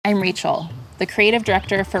I'm Rachel, the creative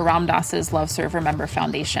director for Ram Dass's Love Serve Remember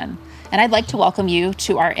Foundation, and I'd like to welcome you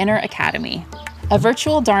to our Inner Academy, a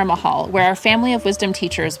virtual Dharma hall where our family of wisdom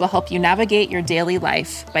teachers will help you navigate your daily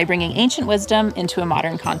life by bringing ancient wisdom into a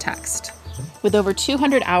modern context. With over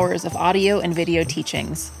 200 hours of audio and video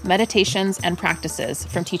teachings, meditations, and practices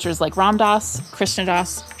from teachers like Ram Dass, Krishna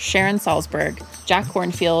Das, Sharon Salzberg, Jack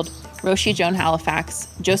Kornfield, Roshi Joan Halifax,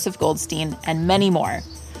 Joseph Goldstein, and many more,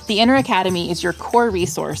 the Inner Academy is your core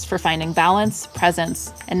resource for finding balance,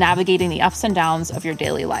 presence, and navigating the ups and downs of your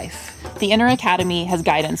daily life. The Inner Academy has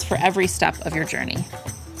guidance for every step of your journey.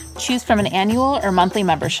 Choose from an annual or monthly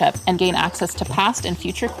membership and gain access to past and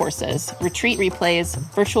future courses, retreat replays,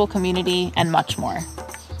 virtual community, and much more.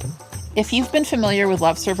 If you've been familiar with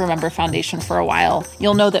Love Serve Remember Foundation for a while,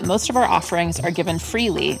 you'll know that most of our offerings are given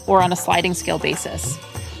freely or on a sliding scale basis.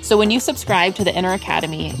 So when you subscribe to the Inner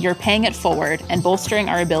Academy, you're paying it forward and bolstering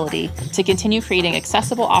our ability to continue creating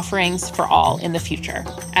accessible offerings for all in the future,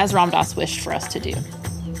 as Ram Dass wished for us to do.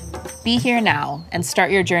 Be here now and start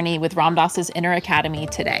your journey with Ram Dass's Inner Academy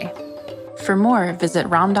today. For more, visit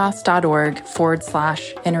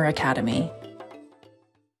ramdass.org/Inner Academy.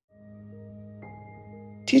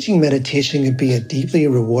 Teaching meditation can be a deeply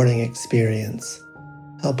rewarding experience.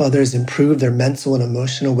 Help others improve their mental and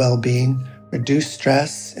emotional well-being, reduce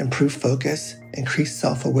stress, improve focus, increase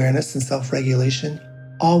self-awareness and self-regulation,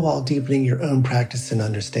 all while deepening your own practice and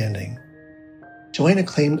understanding. Join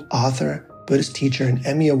acclaimed author, Buddhist teacher, and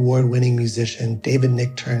Emmy Award-winning musician David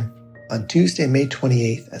Nichtern on Tuesday, May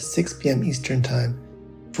 28th at 6 p.m. Eastern Time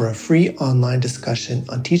for a free online discussion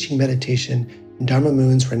on teaching meditation in Dharma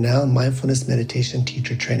Moon's renowned mindfulness meditation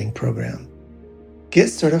teacher training program. Get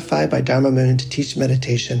certified by Dharma Moon to teach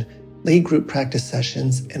meditation, lead group practice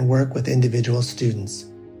sessions, and work with individual students.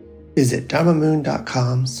 Visit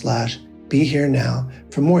dharmamoon.com/BeHereNow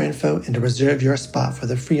for more info and to reserve your spot for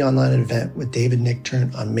the free online event with David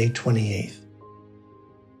Nichtern on May 28th.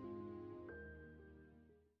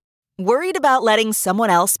 Worried about letting someone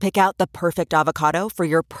else pick out the perfect avocado for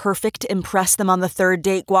your perfect impress them on the third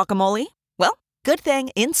date guacamole? Well, good thing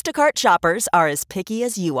Instacart shoppers are as picky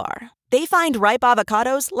as you are. They find ripe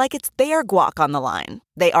avocados like it's their guac on the line.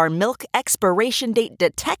 They are milk expiration date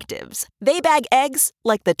detectives. They bag eggs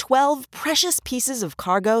like the 12 precious pieces of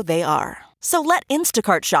cargo they are. So let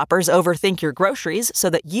Instacart shoppers overthink your groceries so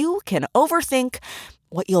that you can overthink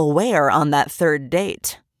what you'll wear on that third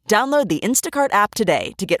date. Download the Instacart app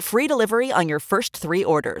today to get free delivery on your first 3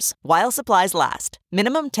 orders, while supplies last.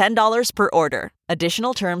 Minimum $10 per order.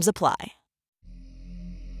 Additional terms apply.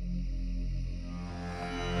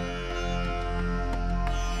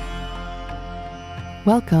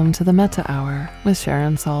 Welcome to the Metta Hour with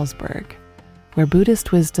Sharon Salzberg, where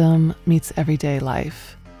Buddhist wisdom meets everyday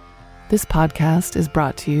life. This podcast is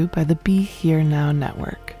brought to you by the Be Here Now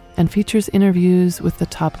Network and features interviews with the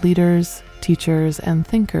top leaders, teachers, and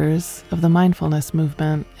thinkers of the mindfulness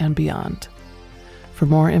movement and beyond. For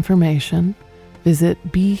more information, visit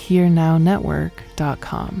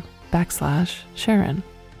BeHereNowNetwork.com/Sharon.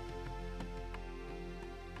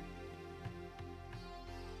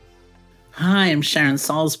 Hi, I'm Sharon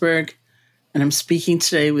Salzberg, and I'm speaking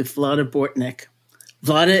today with Vlada Bortnick.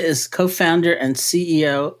 Vlada is co-founder and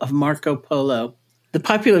CEO of Marco Polo, the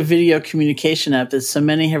popular video communication app that so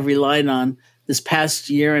many have relied on this past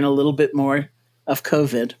year and a little bit more of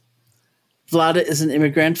COVID. Vlada is an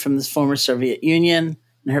immigrant from the former Soviet Union,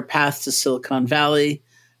 and her path to Silicon Valley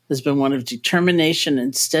has been one of determination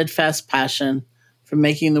and steadfast passion for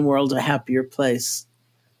making the world a happier place.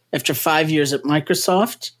 After 5 years at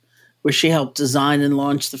Microsoft, where she helped design and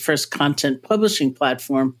launch the first content publishing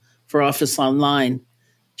platform for Office Online,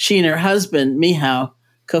 she and her husband, Mihao,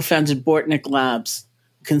 co-founded Bortnick Labs,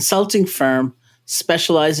 a consulting firm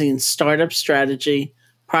specializing in startup strategy,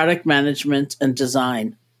 product management, and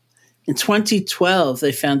design. In 2012,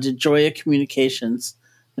 they founded Joya Communications,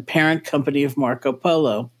 the parent company of Marco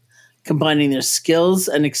Polo, combining their skills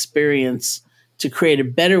and experience to create a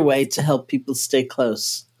better way to help people stay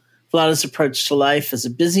close. Vlada's approach to life as a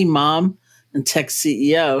busy mom and tech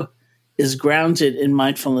CEO is grounded in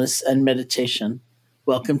mindfulness and meditation.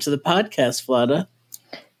 Welcome to the podcast, Vlada.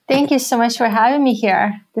 Thank you so much for having me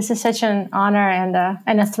here. This is such an honor and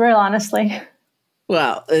a thrill, honestly.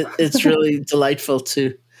 Well, it's really delightful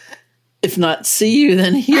to, if not see you,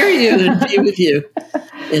 then hear you and be with you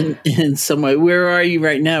in some way. Where are you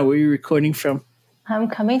right now? Where are you recording from? I'm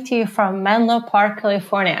coming to you from Menlo Park,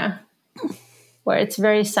 California, where it's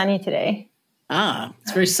very sunny today.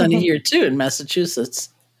 It's very sunny here too in Massachusetts.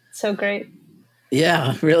 So great.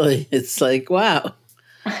 Yeah, really. It's like, wow.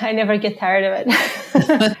 I never get tired of it.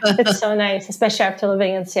 It's so nice, especially after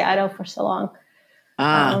living in Seattle for so long.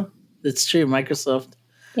 That's true. Microsoft.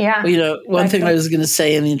 Yeah. Well, one thing I was going to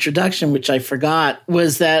say in the introduction, which I forgot,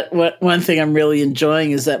 was that one thing I'm really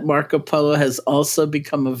enjoying is that Marco Polo has also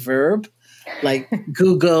become a verb, like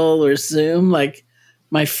Google or Zoom. Like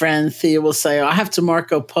my friend Thea will say, I have to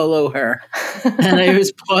Marco Polo her. And I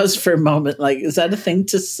always pause for a moment, like, is that a thing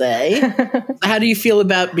to say? How do you feel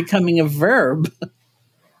about becoming a verb?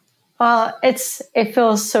 Well, it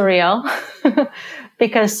feels surreal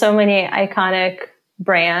because so many iconic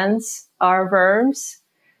brands are verbs.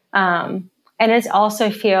 And it also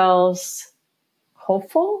feels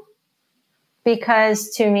hopeful because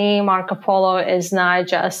to me, Marco Polo is not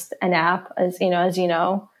just an app, as you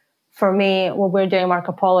know. For me, what we're doing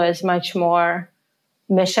Marco Polo is much more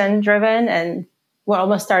mission driven, and we're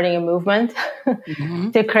almost starting a movement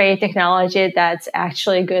to create technology that's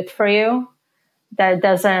actually good for you, that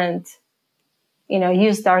doesn't,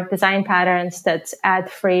 use dark design patterns, that's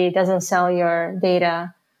ad free, doesn't sell your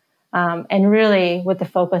data. And really with the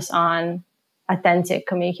focus on authentic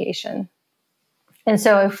communication. And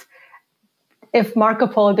so if Marco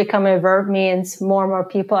Polo become a verb means more and more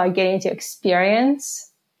people are getting to experience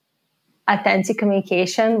authentic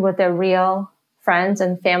communication with their real friends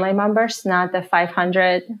and family members, not the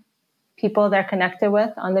 500 people they're connected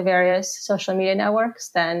with on the various social media networks,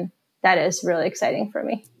 then that is really exciting for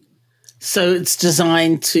me. So it's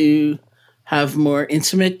designed to have more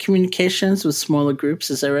intimate communications with smaller groups.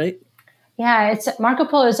 Is that right? Yeah, Marco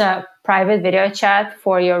Polo is a private video chat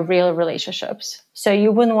for your real relationships. So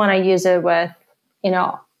you wouldn't want to use it with,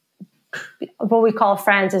 what we call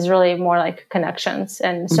friends is really more like connections.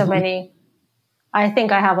 And so many, I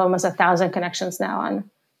think I have almost 1,000 connections now on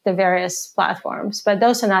the various platforms, but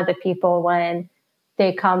those are not the people when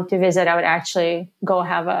they come to visit, I would actually go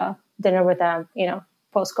have a dinner with them,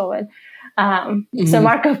 post-COVID. So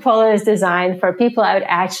Marco Polo is designed for people I would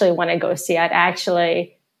actually want to go see. I'd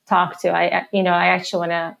actually talk to. I actually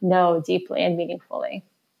want to know deeply and meaningfully.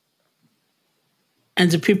 And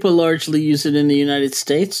do people largely use it in the United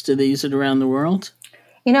States? Do they use it around the world?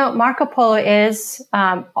 Marco Polo is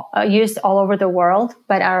used all over the world,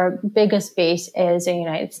 but our biggest base is in the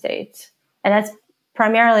United States. And that's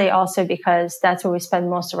primarily also because that's where we spend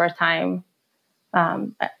most of our time,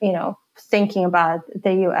 thinking about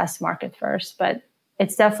the US market first. But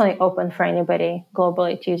it's definitely open for anybody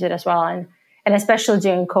globally to use it as well. And especially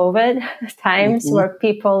during COVID times where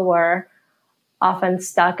people were often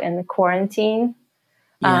stuck in quarantine,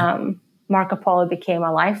 Marco Polo became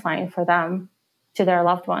a lifeline for them to their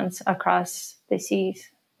loved ones across the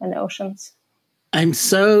seas and the oceans. I'm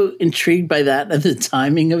so intrigued by that and the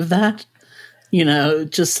timing of that.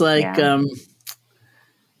 Just like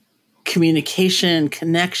communication,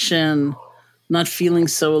 connection, not feeling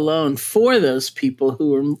so alone for those people who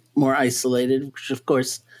were more isolated, which of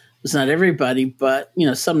course was not everybody, but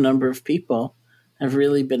some number of people have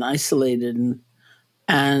really been isolated,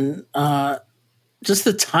 and just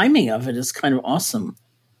the timing of it is kind of awesome.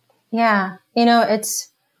 Yeah, next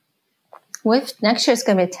year it's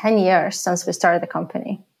going to be 10 years since we started the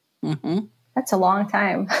company. That's a long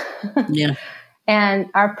time. Yeah, and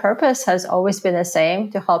our purpose has always been the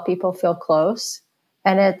same: to help people feel close.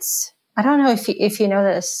 And I don't know if you know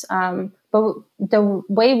this. But the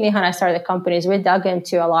way Miha and I started the company is we dug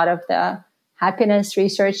into a lot of the happiness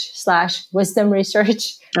research / wisdom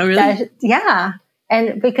research. Oh, really?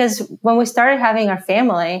 And because when we started having our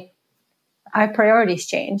family, our priorities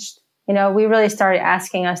changed. We really started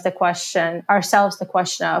asking ourselves the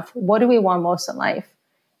question of what do we want most in life?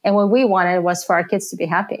 And what we wanted was for our kids to be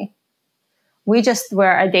happy. We just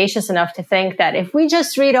were audacious enough to think that if we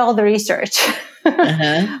just read all the research,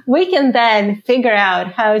 we can then figure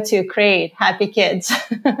out how to create happy kids.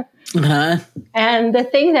 And the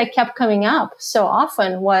thing that kept coming up so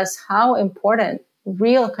often was how important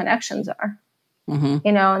real connections are.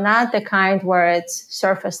 Not the kind where it's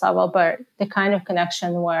surface level, but the kind of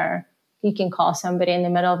connection where you can call somebody in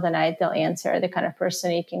the middle of the night, they'll answer, the kind of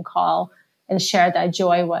person you can call and share that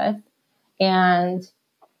joy with. And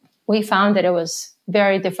we found that it was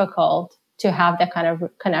very difficult to have that kind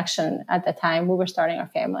of connection at the time we were starting our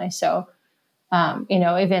family. So,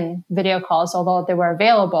 even video calls, although they were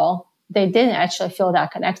available, they didn't actually feel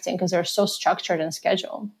that connecting because they're so structured and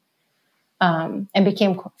scheduled, and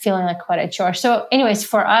became feeling like quite a chore. So anyways,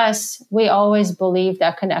 for us, we always believed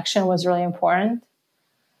that connection was really important.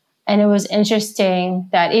 And it was interesting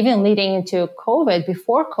that even leading into COVID,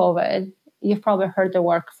 before COVID, you've probably heard the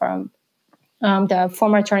work from the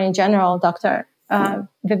former Attorney General, Dr.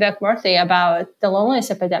 Vivek Murthy, about the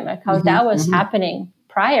loneliness epidemic, how that was happening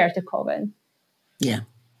prior to COVID. Yeah.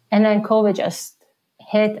 And then COVID just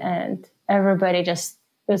hit and everybody it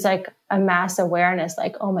was like a mass awareness,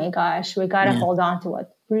 like, oh my gosh, we got to hold on to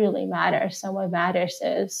what really matters. And what matters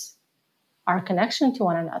is our connection to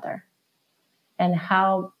one another, and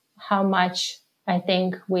how much I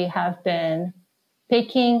think we have been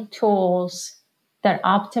picking tools that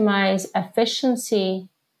optimize efficiency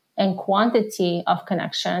and quantity of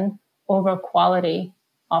connection over quality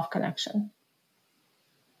of connection.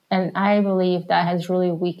 And I believe that has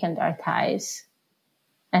really weakened our ties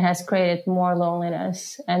and has created more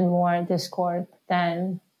loneliness and more discord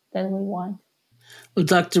than we want. Well,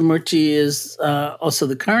 Dr. Murthy is also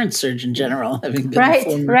the current Surgeon General, having been right,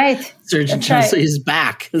 the former right. Surgeon That's General. right. So he's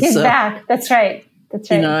back. He's back. That's right.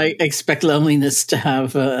 That's right. You know, I expect loneliness to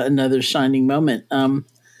have another shining moment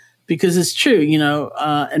because it's true. You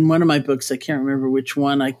know, in one of my books, I can't remember which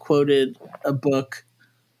one, I quoted a book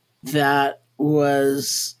that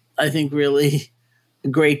was, I think, really a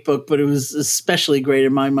great book, but it was especially great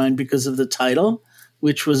in my mind because of the title,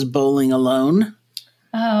 which was Bowling Alone.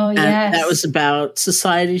 Oh, and yes. That was about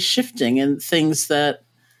society shifting and things that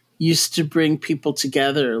used to bring people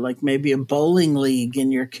together, like maybe a bowling league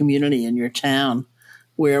in your community, in your town,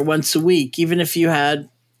 where once a week, even if you had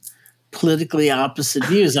politically opposite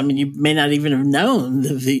views, I mean, you may not even have known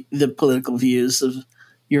the political views of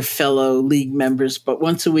your fellow league members, but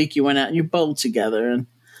once a week you went out and you bowled together,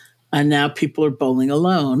 and now people are bowling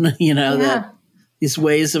alone. You know, that these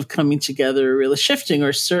ways of coming together are really shifting,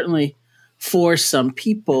 or certainly for some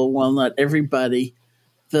people, while not everybody,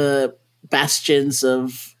 the bastions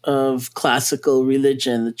of classical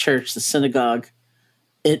religion, the church, the synagogue,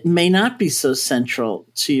 it may not be so central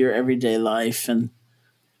to your everyday life and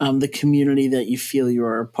the community that you feel you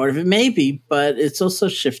are a part of. It may be, but it's also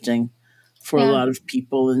shifting for a lot of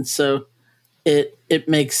people. And so it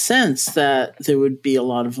makes sense that there would be a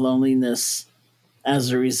lot of loneliness as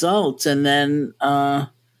a result. And then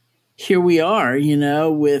here we are, you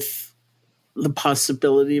know, with the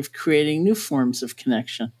possibility of creating new forms of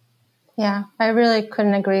connection. Yeah, I really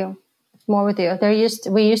couldn't agree more with you.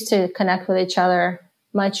 We used to connect with each other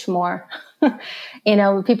much more. You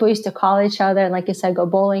know, people used to call each other and, like you said, go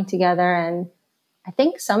bowling together. And I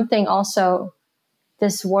think something also,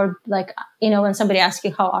 this word, like, you know, when somebody asks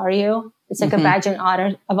you, how are you? It's like a badge of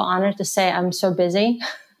honor to say, I'm so busy.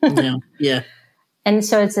 Yeah. And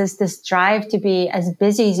so it's this drive to be as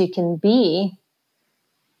busy as you can be,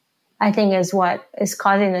 I think, is what is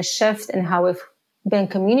causing the shift in how we've been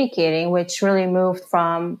communicating, which really moved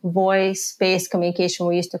from voice-based communication.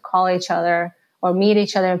 We used to call each other or meet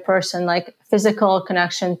each other in person, like physical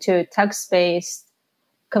connection, to text-based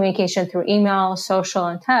communication through email, social,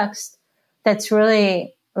 and text. That's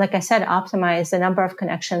really, like I said, optimized the number of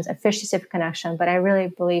connections, efficiency of connection, but I really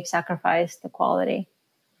believe sacrificed the quality.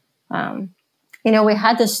 You know, we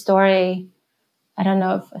had this story, I don't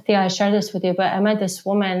know if Thea, I shared this with you, but I met this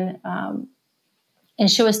woman, and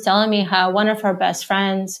she was telling me how one of her best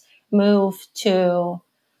friends moved to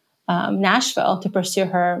Nashville to pursue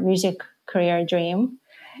her music career dream.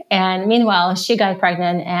 And meanwhile, she got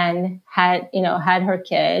pregnant and had her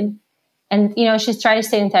kid. And, you know, she's trying to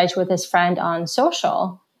stay in touch with this friend on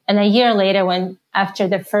social. And a year later, after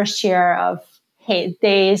the first year of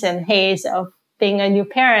days and haze of being a new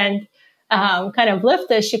parent, kind of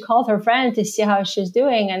lifted, she called her friend to see how she's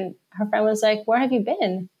doing. And her friend was like, where have you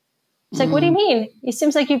been? She's like, what do you mean? It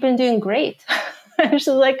seems like you've been doing great. She's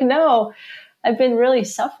like, no, I've been really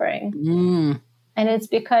suffering. And it's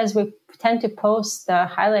because we tend to post the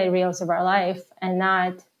highlight reels of our life and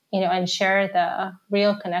not, you know, and share the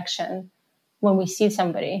real connection when we see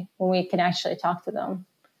somebody, when we can actually talk to them.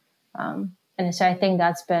 And so I think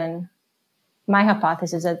that's been my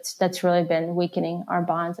hypothesis. That's really been weakening our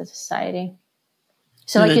bonds as a society.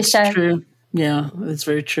 So like you said, true. Yeah, that's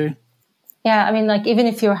very true. Yeah, I mean, like, even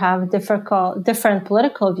if you have different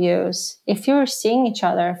political views, if you're seeing each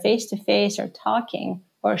other face to face or talking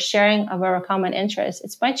or sharing of our common interests,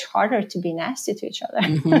 it's much harder to be nasty to each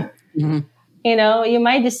other. You know, you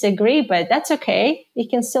might disagree, but that's okay. You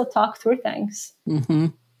can still talk through things.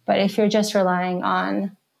 But if you're just relying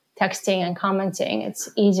on texting and commenting, it's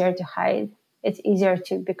easier to hide. It's easier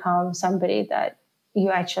to become somebody that you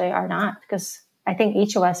actually are not, because I think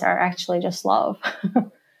each of us are actually just love.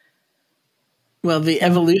 Well, the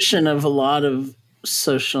evolution of a lot of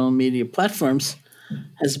social media platforms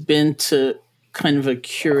has been to kind of a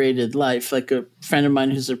curated life. Like a friend of mine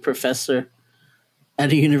who's a professor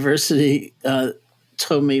at a university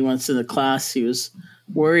told me once in a class he was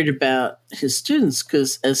worried about his students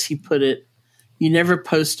because, as he put it, you never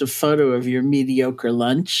post a photo of your mediocre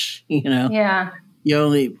lunch, you know? Yeah. You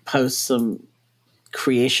only post some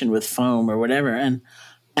creation with foam or whatever. And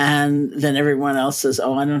And then everyone else says,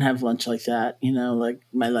 oh, I don't have lunch like that. Like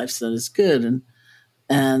my life's not as good.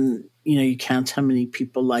 And you count how many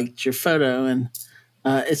people liked your photo, and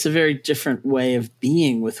it's a very different way of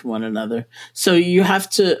being with one another. So you have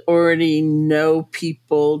to already know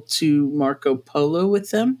people to Marco Polo with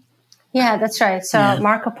them? Yeah, that's right. So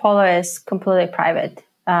Marco Polo is completely private.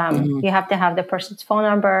 You have to have the person's phone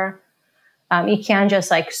number. You can't just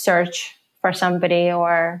like search for somebody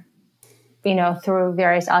or, through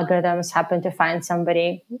various algorithms happen to find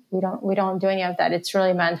somebody. We don't do any of that. It's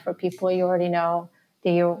really meant for people you already know that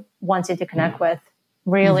you wanted to connect with.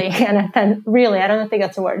 Really, and really, I don't think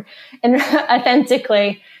that's a word, and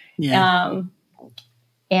authentically, and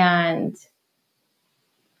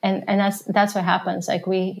that's what happens. Like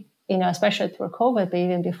we, especially through COVID, but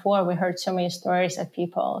even before, we heard so many stories of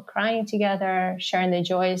people crying together, sharing the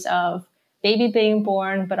joys of baby being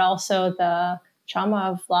born, but also the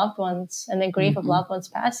trauma of loved ones and the grief of loved ones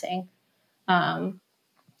passing. And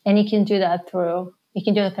you can do that through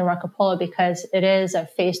Marco Polo because it is a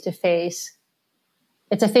face-to-face.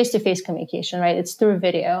 It's a face-to-face communication, right? It's through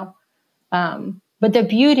video. But the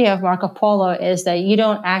beauty of Marco Polo is that you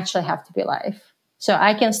don't actually have to be live. So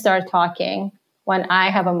I can start talking when I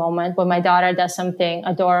have a moment, when my daughter does something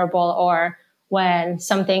adorable, or when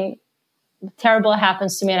something terrible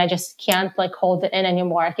happens to me and I just can't like hold it in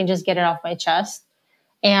anymore. I can just get it off my chest.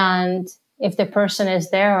 And if the person is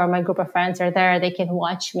there or my group of friends are there, they can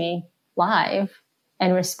watch me live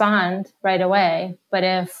and respond right away. But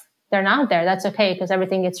if they're not there, that's okay, because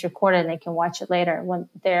everything gets recorded and they can watch it later when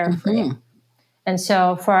they're free. And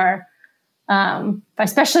so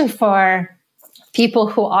especially for people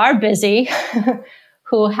who are busy,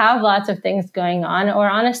 who have lots of things going on, or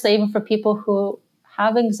honestly, even for people who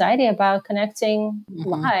have anxiety about connecting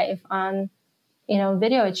live on,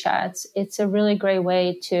 video chats, it's a really great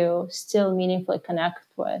way to still meaningfully connect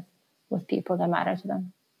with people that matter to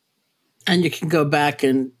them. And you can go back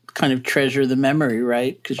and kind of treasure the memory,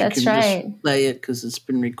 right? Because you can just play it because it's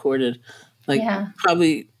been recorded.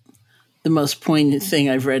 Probably the most poignant thing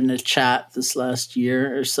I've read in a chat this last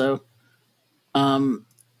year or so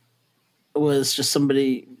was just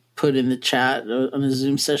somebody put in the chat on a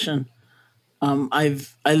Zoom session. I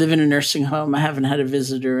live in a nursing home. I haven't had a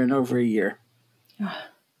visitor in over a year.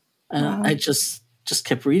 And I just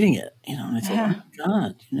kept reading it, and I thought, oh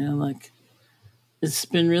my God, it's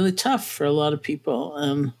been really tough for a lot of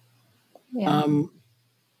people.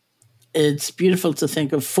 It's beautiful to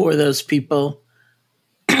think of for those people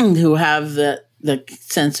who have that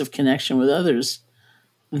sense of connection with others,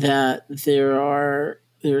 that there are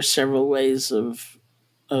several ways of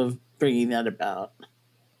bringing that about.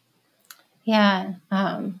 Yeah.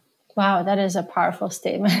 Wow, that is a powerful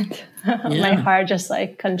statement. My heart just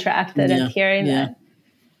like contracted at hearing that.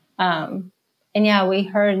 And we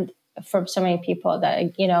heard from so many people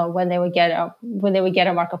that, when they would get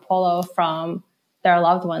a Marco Polo from their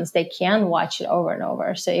loved ones, they can watch it over and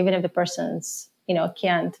over. So even if the person's,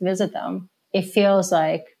 can't visit them, it feels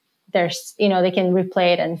like there's, they can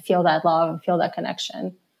replay it and feel that love and feel that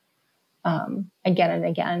connection again and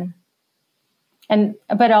again.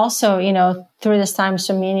 But also, through this time,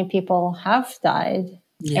 so many people have died,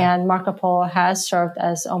 and Marco Polo has served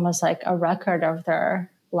as almost like a record of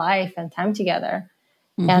their life and time together.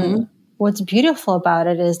 And what's beautiful about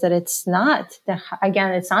it is that it's not the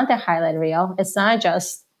highlight reel. It's not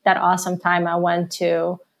just that awesome time I went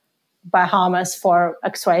to Bahamas for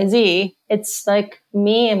XYZ. It's like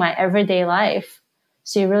me in my everyday life.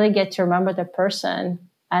 So you really get to remember the person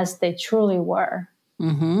as they truly were.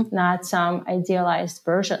 Not some idealized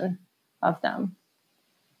version of them,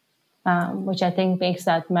 which I think makes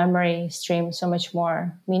that memory stream so much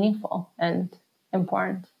more meaningful and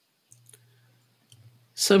important.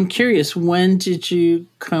 So I'm curious, when did you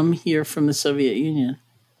come here from the Soviet Union?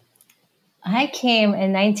 I came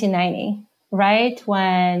in 1990, right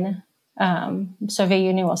when Soviet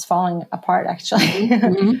Union was falling apart,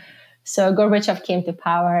 actually. So Gorbachev came to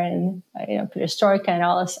power, and perestroika and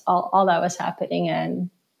all that was happening. And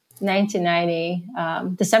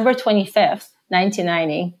 1990, December 25th,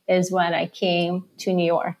 1990 is when I came to New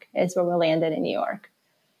York. Is where we landed in New York.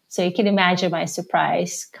 So you can imagine my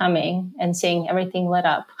surprise coming and seeing everything lit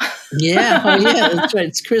up. That's right.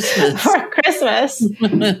 It's Christmas. For Christmas.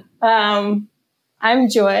 I'm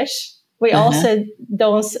Jewish. We also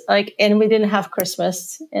don't and we didn't have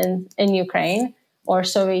Christmas in Ukraine or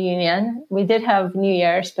Soviet Union. We did have New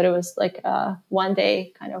Year's, but it was like a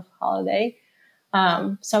one-day kind of holiday.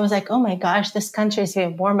 So I was like, oh my gosh, this country is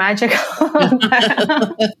even more magical than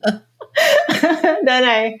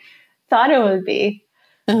I thought it would be.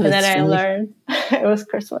 Oh, and then that's I funny. learned it was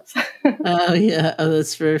Christmas. Oh, yeah. Oh,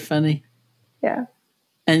 that's very funny. Yeah.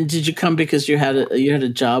 And did you come because you had a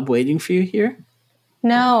job waiting for you here?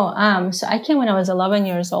 No, so I came when I was 11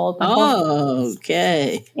 years old.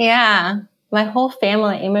 Okay. Yeah, my whole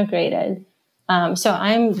family immigrated. So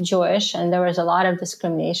I'm Jewish, and there was a lot of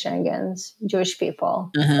discrimination against Jewish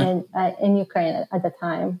people in Ukraine at the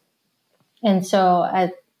time. And so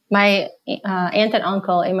my aunt and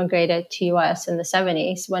uncle immigrated to U.S. in the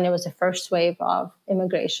 70s when it was the first wave of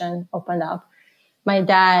immigration opened up. My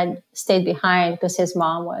dad stayed behind because his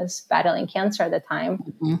mom was battling cancer at the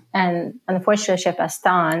time. And unfortunately, she passed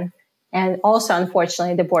on. And also,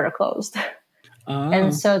 unfortunately, the border closed.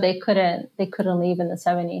 And so they couldn't leave in the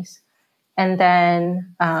 70s. And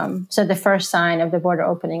then, so the first sign of the border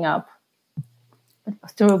opening up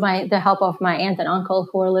through the help of my aunt and uncle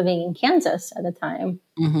who were living in Kansas at the time,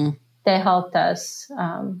 they helped us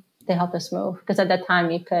move. Because at that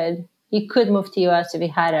time you could move to U.S. if you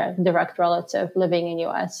had a direct relative living in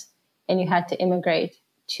U.S. and you had to immigrate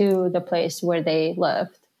to the place where they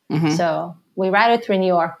lived. So we routed through New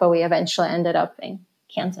York, but we eventually ended up in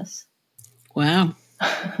Kansas. Wow.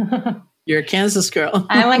 You're a Kansas girl.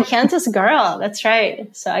 I'm a Kansas girl. That's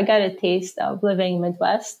right. So I got a taste of living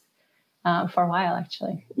Midwest for a while,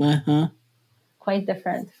 actually. Quite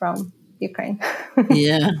different from Ukraine.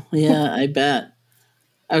 Yeah, I bet.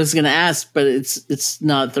 I was going to ask, but it's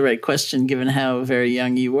not the right question given how very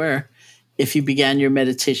young you were. If you began your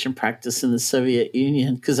meditation practice in the Soviet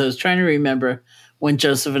Union, because I was trying to remember when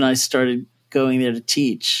Joseph and I started going there to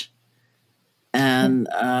teach, and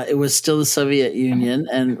it was still the Soviet Union,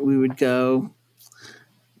 and we would go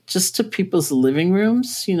just to people's living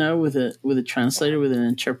rooms, with a translator, with an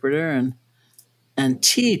interpreter, and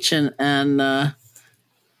teach. And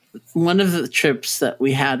one of the trips that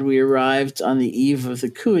we had, we arrived on the eve of the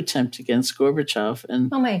coup attempt against Gorbachev, and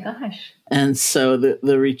oh my gosh! And so at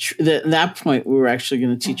that point, we were actually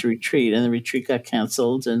going to teach a retreat, and the retreat got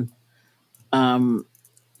canceled, and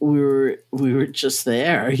we were just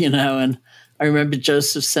there, And I remember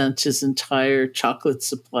Joseph sent his entire chocolate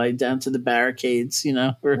supply down to the barricades,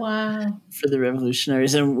 for the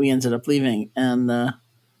revolutionaries, and we ended up leaving, and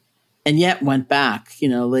yet went back,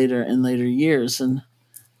 later in later years, and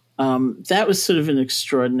that was sort of an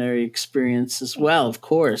extraordinary experience as well, of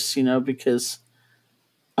course, because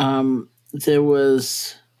there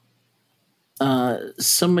was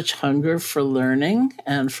so much hunger for learning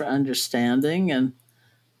and for understanding,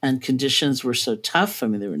 and conditions were so tough. I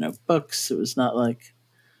mean, there were no books. It was not like,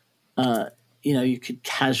 you could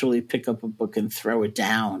casually pick up a book and throw it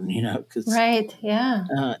down, because right,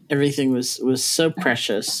 yeah, everything was so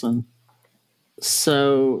precious and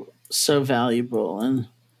so valuable, and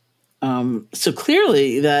so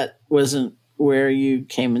clearly that wasn't where you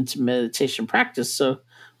came into meditation practice. So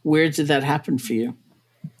where did that happen for you?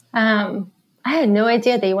 I had no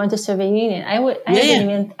idea they went to Soviet Union. I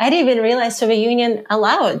didn't even realize Soviet Union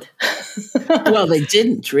allowed. Well, they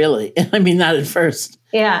didn't really. I mean, not at first.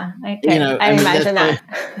 Yeah, okay. I imagine that.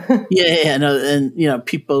 No, and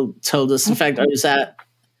people told us. In fact, I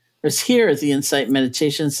was here at the Insight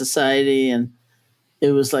Meditation Society, and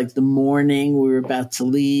it was like the morning we were about to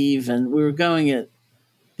leave, and we were going at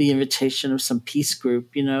the invitation of some peace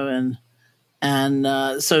group, and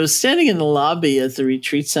so I was standing in the lobby at the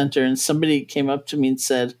retreat center, and somebody came up to me and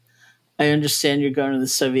said, "I understand you're going to the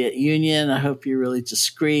Soviet Union. I hope you're really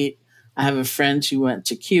discreet. I have a friend who went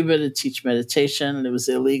to Cuba to teach meditation, and it was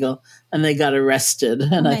illegal, and they got arrested."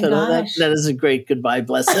 And I thought, that is a great goodbye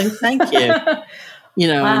blessing. Thank you.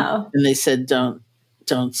 Wow. and they said,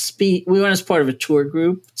 don't speak. We went as part of a tour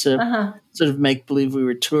group to sort of make believe we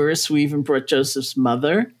were tourists. We even brought Joseph's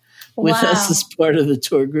mother with us as part of the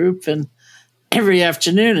tour group. And every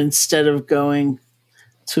afternoon, instead of going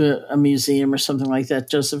to a museum or something like that,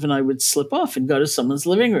 Joseph and I would slip off and go to someone's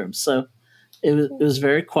living room. So it was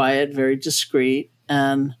very quiet, very discreet.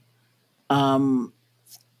 And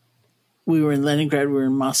we were in Leningrad, we were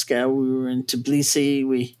in Moscow, we were in Tbilisi.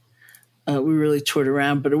 We really toured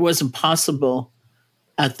around, but it wasn't possible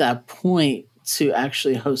at that point to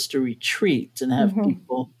actually host a retreat and have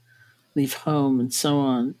people leave home and so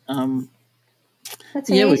on. That's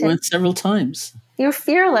amazing. We went several times. You're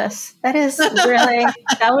fearless. That is really,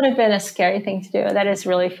 that would have been a scary thing to do. That is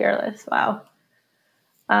really fearless. Wow.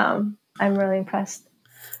 I'm really impressed.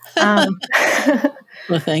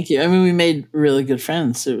 Well, thank you. I mean, we made really good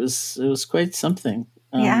friends. It was quite something.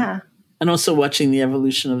 Yeah. And also watching the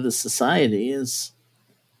evolution of the society is,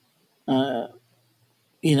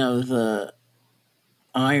 the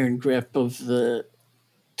iron grip of the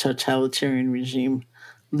totalitarian regime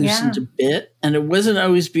loosened a bit, and it wasn't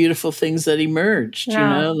always beautiful things that emerged.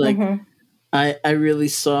 No. Like I really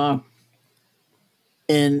saw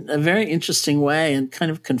in a very interesting way and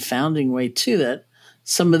kind of confounding way too that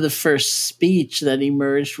some of the first speech that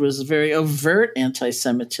emerged was very overt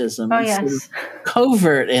anti-Semitism, Yes. sort of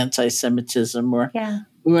covert anti-Semitism. Or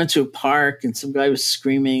we went to a park and some guy was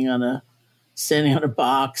standing on a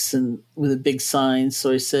box and with a big sign.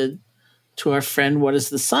 So I said to our friend, "What does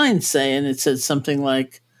the sign say?" And it said something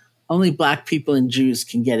like, "Only Black people and Jews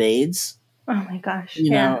can get AIDS." Oh my gosh.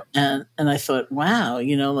 You know, and I thought, wow,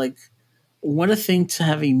 like what a thing to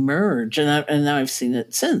have emerge. And now I've seen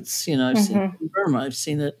it since, I've seen it in Burma. I've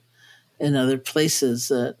seen it in other places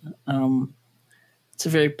that it's a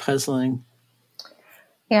very puzzling.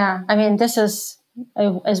 Yeah. I mean, this is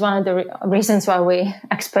one of the reasons why we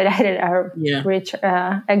expedited our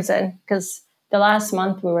exit, because the last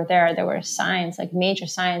month we were there were signs, like major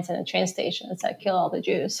signs in the train station that said, "Kill all the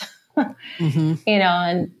Jews."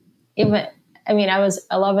 And even, I was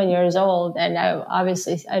 11 years old and I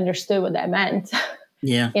obviously understood what that meant.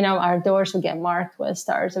 Yeah. Our doors would get marked with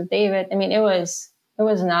Stars of David. It was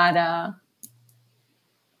not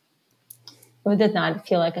it did not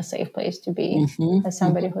feel like a safe place to be as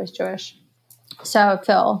somebody who is Jewish. So I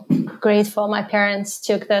feel grateful. My parents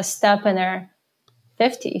took the step in their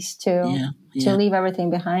 50s to leave everything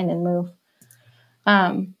behind and move.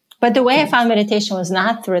 But the way I found meditation was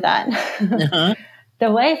not through that. The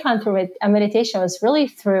way I found through meditation was really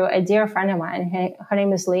through a dear friend of mine. Her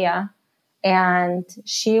name is Leah. And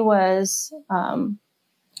she was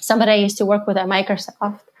somebody I used to work with at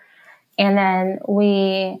Microsoft. And then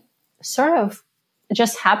we sort of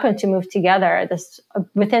just happened to move together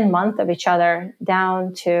within a month of each other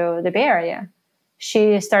down to the Bay Area.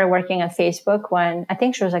 She started working at Facebook when I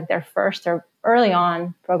think she was like their first or early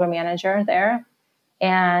on program manager there.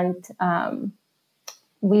 And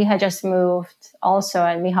we had just moved also,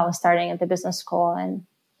 and Michal was starting at the business school and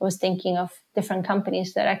was thinking of different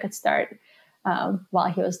companies that I could start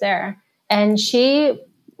while he was there. And she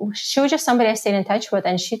was just somebody I stayed in touch with,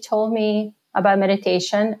 and she told me about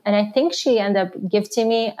meditation. And I think she ended up gifting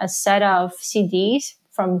me a set of CDs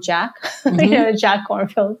from Jack, Jack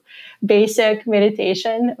Kornfield, Basic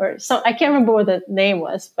Meditation, or so. I can't remember what the name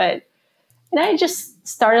was, but I just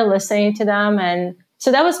started listening to them. And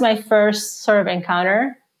so that was my first sort of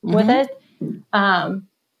encounter with it.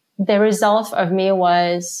 The result of me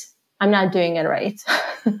was, I'm not doing it right.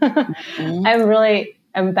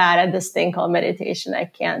 I'm bad at this thing called meditation. I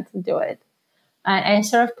can't do it. I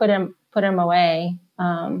sort of put him away.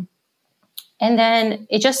 And then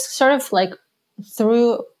it just sort of like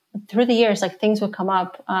through the years, like things would come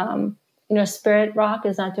up. Spirit Rock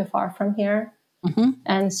is not too far from here.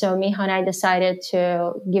 And so Michal and I decided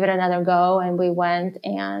to give it another go. And we went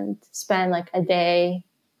and spent like a day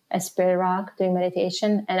at Spirit Rock doing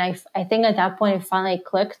meditation. And I think at that point, it finally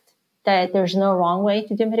clicked that there's no wrong way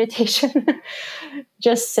to do meditation.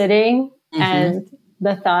 Just sitting and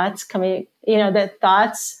the thoughts coming, the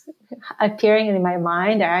thoughts appearing in my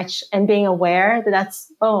mind and being aware that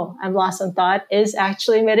I'm lost in thought is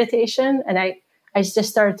actually meditation. And I just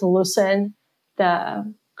started to loosen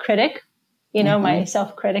the critic, my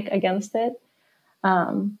self-critic against it.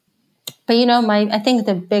 But I think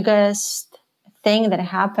the biggest thing that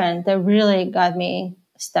happened that really got me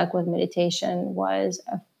stuck with meditation was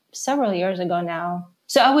several years ago now.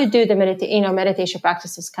 So I would do the meditation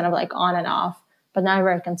practices kind of like on and off, but not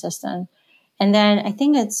very consistent. And then I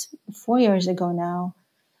think it's 4 years ago now,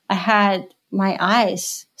 I had my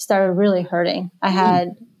eyes started really hurting.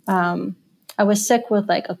 I was sick with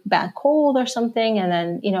like a bad cold or something. And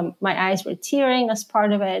then, my eyes were tearing as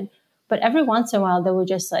part of it. But every once in a while, they would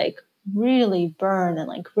just like really burn and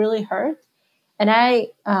like really hurt. And I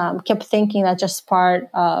kept thinking that just part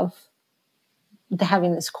of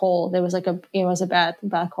having this cold. It was like it was a bad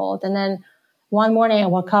cold. And then one morning I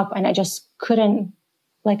woke up and I just couldn't,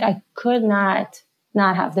 I could not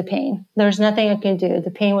have the pain. There was nothing I could do.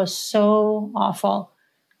 The pain was so awful.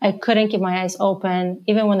 I couldn't keep my eyes open.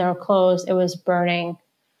 Even when they were closed, it was burning.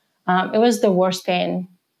 It was the worst pain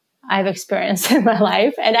I've experienced in my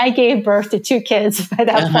life. And I gave birth to 2 kids by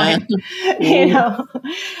that point,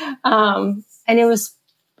 and it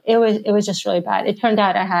was just really bad. It turned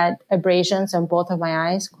out I had abrasions on both of my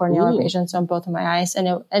eyes, corneal abrasions on both of my eyes.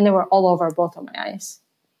 And they were all over both of my eyes.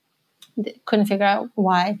 Couldn't figure out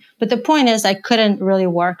why. But the point is I couldn't really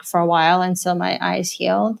work for a while until my eyes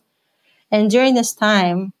healed. And during this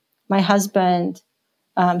time, my husband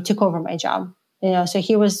took over my job. So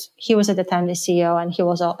he was at the time the CEO,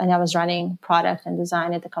 and I was running product and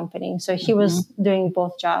design at the company. So he was doing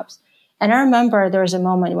both jobs. And I remember there was a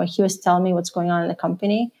moment when he was telling me what's going on in the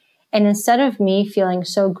company. And instead of me feeling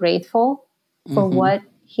so grateful for what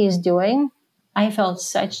he's doing, I felt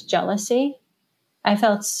such jealousy. I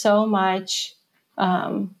felt so much,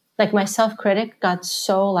 like my self-critic got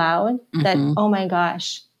so loud that, oh my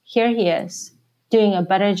gosh, here he is doing a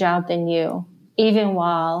better job than you, even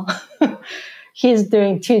while he's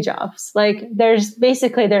doing 2 jobs. Like there's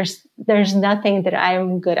nothing that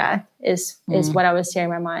I'm good at is what I was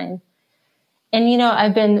hearing in my mind. And, you know,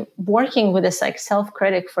 I've been working with this like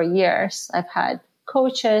self-critic for years. I've had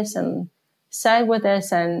coaches and sat with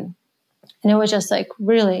this and it was just like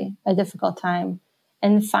really a difficult time.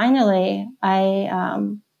 And finally I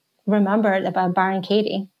remembered about Byron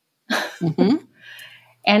Katie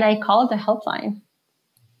and I called the helpline.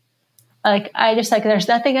 Like, I just like, there's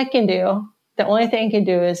nothing I can do. The only thing I can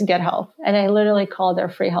do is get help. And I literally called their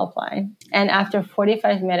free helpline. And after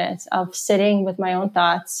 45 minutes of sitting with my own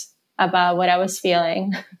thoughts about what I was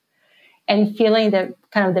feeling and feeling the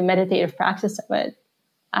kind of the meditative practice of it,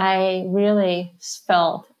 I really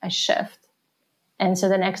felt a shift. And so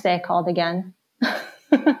the next day I called again.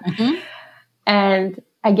 And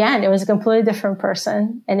again, it was a completely different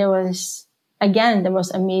person. And it was, again, the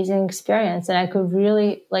most amazing experience. And I could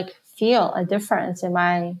really like feel a difference in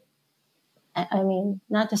my, I mean,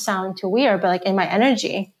 not to sound too weird, but like in my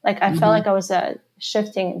energy. Like I felt like I was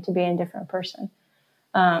shifting into being a different person.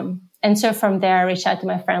 And so from there, I reached out to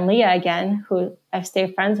my friend Leah again, who I've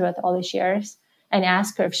stayed friends with all these years, and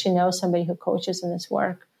asked her if she knows somebody who coaches in this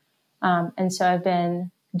work. And so I've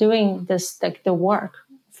been doing this, like the work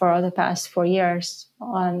for the past 4 years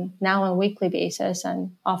on a weekly basis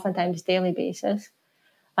and oftentimes daily basis.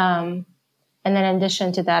 And then in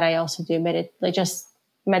addition to that, I also do just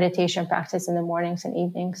meditation practice in the mornings and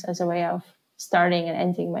evenings as a way of starting and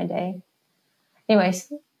ending my day.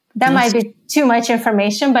 Anyways, that might be too much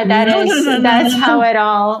information, but that's how it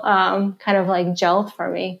all kind of like gelled for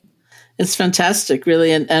me. It's fantastic,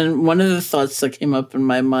 really. And one of the thoughts that came up in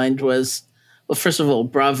my mind was, well, first of all,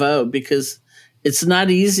 bravo, because it's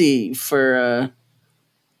not easy for a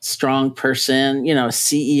strong person, you know, a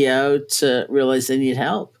CEO to realize they need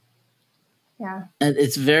help. Yeah. And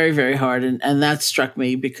it's very, very hard. And that struck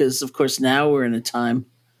me because, of course, now we're in a time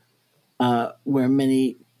where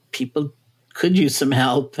many people could use some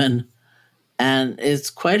help. And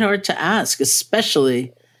it's quite hard to ask,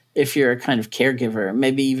 especially if you're a kind of caregiver,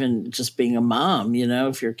 maybe even just being a mom, you know,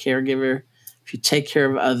 if you're a caregiver, if you take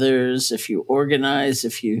care of others, if you organize,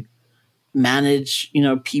 if you manage, you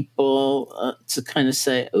know, people to kind of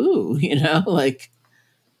say, ooh, you know, like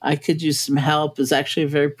I could use some help is actually a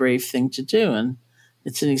very brave thing to do. And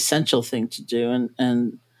it's an essential thing to do.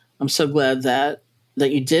 And I'm so glad that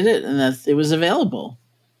you did it and that it was available.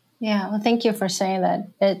 Yeah. Well, thank you for saying that.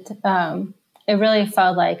 It really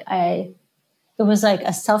felt like it was like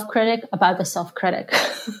a self-critic about the self-critic.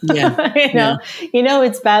 Yeah. You know,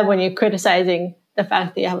 it's bad when you're criticizing the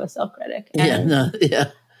fact that you have a self-critic. And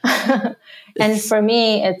for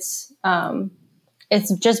me, it's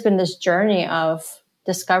just been this journey of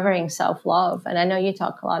discovering self-love. And I know you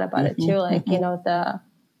talk a lot about it too. Like, you know, the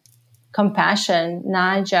compassion,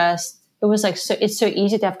 not just, it was like, so it's so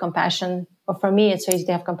easy to have compassion, or for me, it's so easy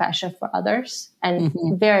to have compassion for others and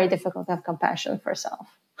very difficult to have compassion for self.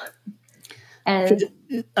 And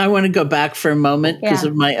I want to go back for a moment because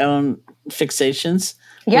of my own fixations.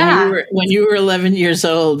 Yeah. When you were 11 years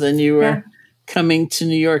old and you were coming to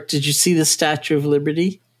New York, did you see the Statue of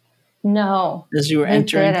Liberty? No. As you were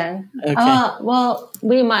entering? Didn't. Okay. Well,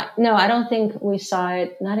 we might. No, I don't think we saw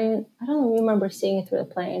it. I don't remember seeing it through the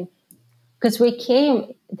plane. Because we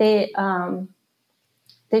came, they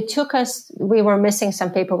took us, we were missing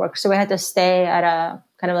some paperwork. So we had to stay at a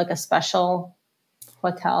kind of like a special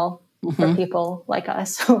hotel for people like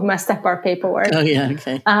us who messed up our paperwork. Oh, yeah.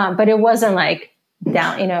 Okay. But it wasn't like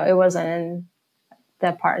down, you know, it wasn't in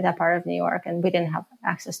that part of New York. And we didn't have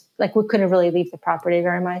access, like we couldn't really leave the property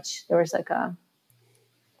very much. There was like a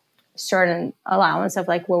certain allowance of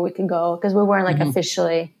like where we could go because we weren't like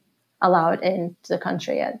officially allowed into the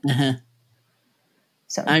country yet.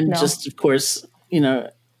 So I'm just, of course, you know,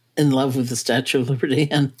 in love with the Statue of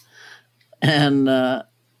Liberty, and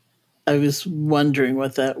I was wondering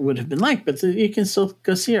what that would have been like. But you can still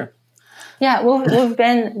go see her. Yeah,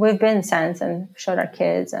 we've been since and showed our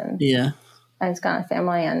kids and it's gone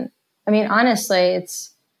family. And I mean, honestly,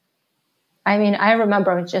 I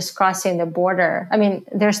remember just crossing the border. I mean,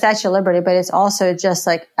 there's Statue of Liberty, but it's also just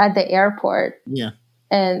like at the airport. Yeah.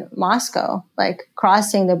 In Moscow, like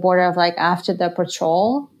crossing the border of like after the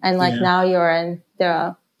patrol and like now you're in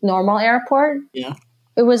the normal airport. Yeah.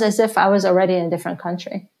 It was as if I was already in a different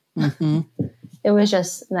country. it was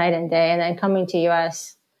just night and day. And then coming to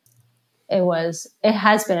US, it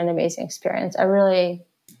has been an amazing experience. I really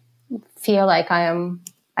feel like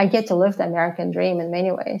I get to live the American dream in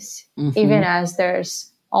many ways, even as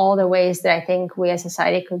there's all the ways that I think we as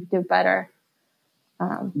society could do better.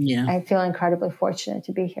 I feel incredibly fortunate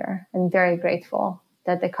to be here and very grateful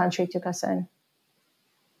that the country took us in.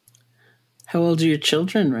 How old are your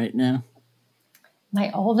children right now? My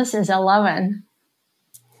oldest is 11.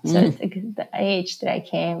 So it's the age that I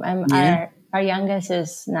came. Our youngest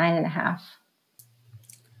is 9.5.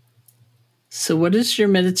 So what does your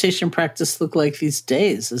meditation practice look like these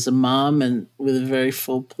days as a mom and with a very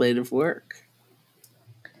full plate of work?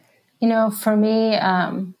 For me,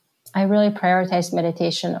 I really prioritize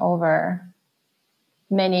meditation over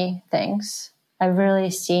many things. I've really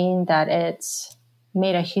seen that it's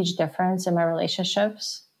made a huge difference in my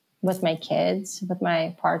relationships with my kids, with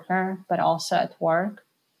my partner, but also at work,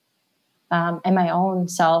 and my own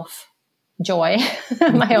self-joy,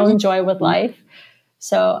 my own joy with life.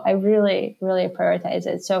 So I really, really prioritize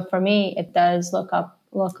it. So for me, it does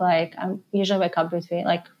look like I usually wake up between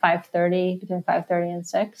 5:30 and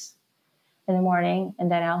 6 in the morning. And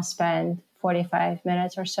then I'll spend 45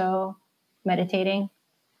 minutes or so meditating.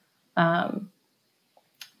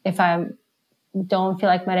 If I don't feel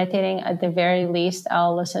like meditating, at the very least,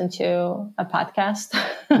 I'll listen to a podcast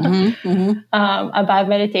about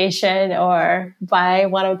meditation or by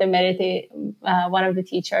one of the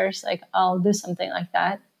teachers. Like I'll do something like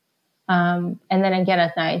that. And then again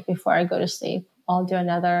at night before I go to sleep, I'll do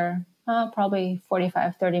another probably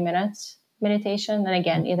 45, 30 minutes meditation. And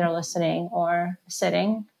again, either listening or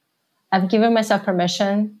sitting. I've given myself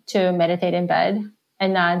permission to meditate in bed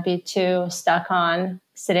and not be too stuck on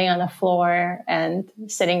sitting on the floor and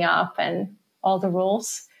sitting up and all the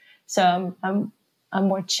rules. So I'm a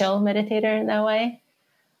more chill meditator in that way.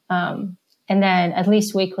 And then at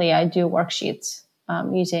least weekly, I do worksheets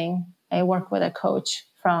I work with a coach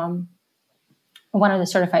from one of the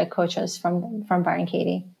certified coaches from Byron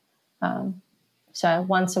Katie. So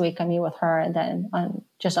once a week I meet with her, and then on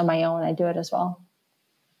my own, I do it as well.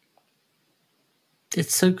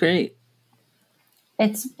 It's so great.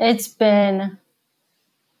 It's been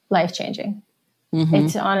life-changing.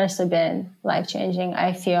 It's honestly been life-changing.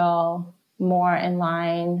 I feel more in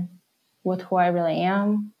line with who I really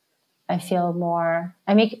am. I feel more,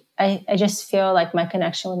 I just feel like my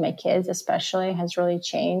connection with my kids especially has really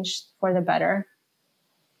changed for the better.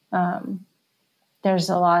 There's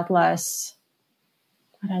a lot less,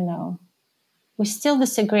 I don't know. We still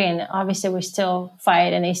disagree, and obviously we still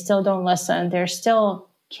fight, and they still don't listen. They're still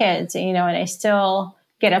kids, and I still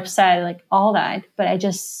get upset, like all that. But I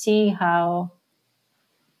just see how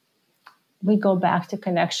we go back to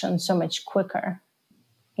connection so much quicker.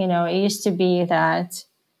 It used to be that,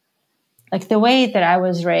 like the way that I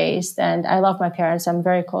was raised, and I love my parents, I'm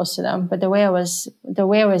very close to them, but the way I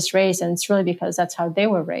was raised, and it's really because that's how they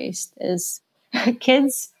were raised, is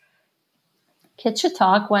kids should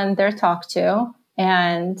talk when they're talked to,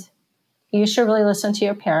 and you should really listen to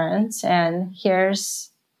your parents, and here's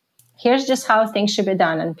just how things should be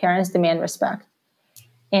done, and parents demand respect.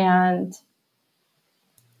 And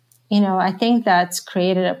I think that's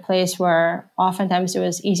created a place where oftentimes it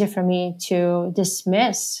was easy for me to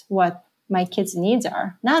dismiss what my kids' needs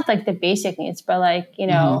are. Not like the basic needs, but like, I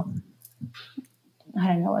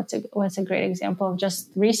don't know, what's a great example of just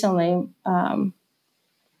recently,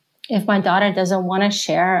 if my daughter doesn't want to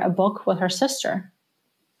share a book with her sister,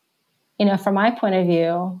 from my point of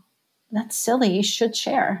view, that's silly. You should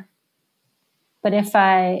share. But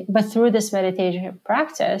through this meditation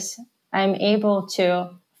practice, I'm able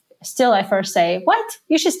to still at first say, what?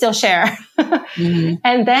 You should still share.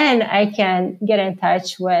 And then I can get in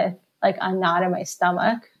touch with like a knot in my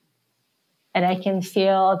stomach, and I can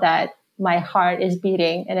feel that my heart is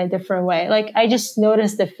beating in a different way. Like I just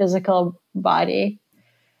notice the physical body,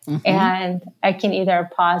 and I can either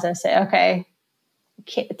pause and say, okay,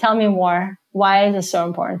 tell me more. Why is this so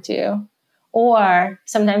important to you? Or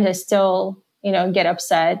sometimes I still, get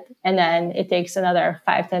upset, and then it takes another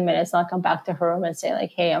 5-10 minutes. And I'll come back to her room and say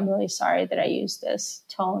like, hey, I'm really sorry that I used this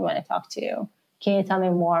tone when I talk to you. Can you tell me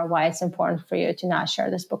more why it's important for you to not share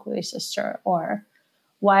this book with your sister? Or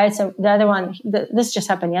why the other one, this just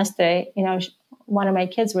happened yesterday. One of my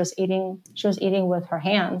kids was eating with her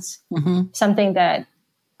hands, something that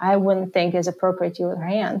I wouldn't think is appropriate to do with her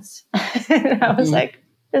hands. And I was like,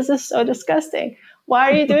 this is so disgusting. Why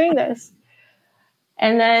are you doing this?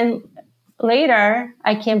 And then later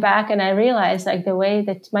I came back and I realized like the way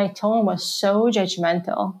that my tone was so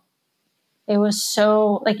judgmental. It was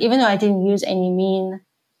so like, even though I didn't use any mean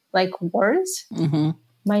like words,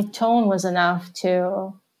 my tone was enough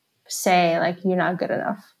to say, like, you're not good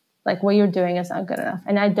enough. Like, what you're doing is not good enough.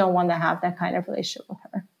 And I don't want to have that kind of relationship with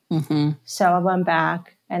her. Mm-hmm. So I went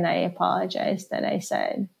back and I apologized. And I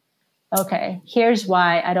said, okay, here's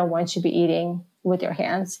why I don't want you to be eating with your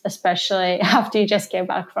hands, especially after you just came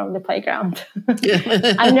back from the playground.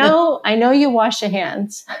 I know you wash your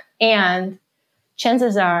hands, and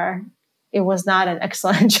chances are it was not an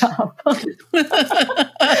excellent job.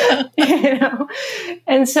 You know?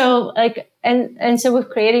 And so so we're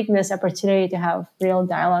creating this opportunity to have real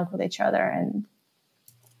dialogue with each other. And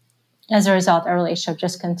as a result, our relationship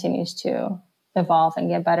just continues to evolve and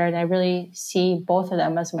get better. And I really see both of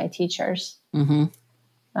them as my teachers. Mm-hmm.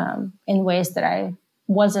 In ways that I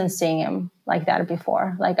wasn't seeing him like that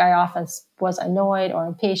before. Like, I often was annoyed or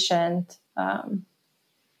impatient. And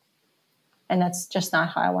that's just not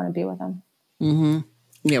how I want to be with him. Mm-hmm.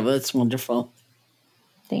 Yeah, well, that's wonderful.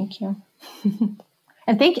 Thank you.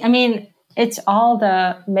 It's all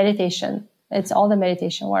the meditation. It's all the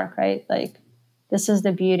meditation work, right? Like, this is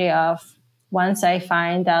the beauty of, once I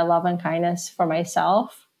find that love and kindness for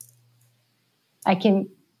myself,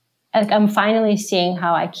 I'm finally seeing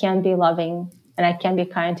how I can be loving and I can be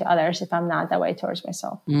kind to others if I'm not that way towards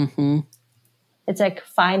myself. Mm-hmm. It's like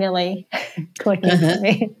finally clicking for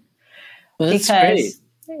me. Well, that's great.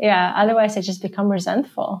 Yeah, otherwise I just become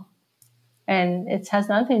resentful. And it has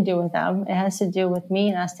nothing to do with them. It has to do with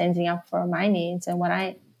me not standing up for my needs and what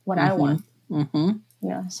I want. Mm-hmm. You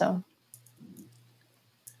know, so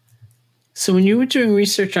when you were doing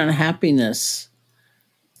research on happiness,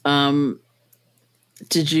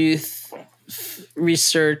 did you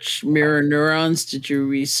research mirror neurons? Did you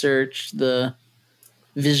research the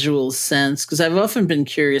visual sense? Because I've often been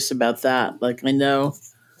curious about that. Like, I know,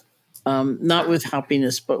 not with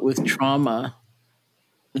happiness, but with trauma,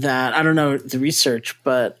 that I don't know the research,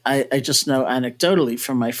 but I just know anecdotally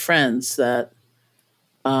from my friends that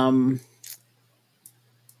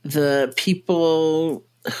the people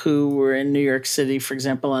who were in New York City, for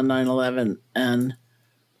example, on 9/11, and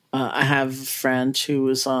I have a friend who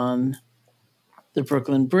was on the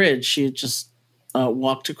Brooklyn Bridge. She had just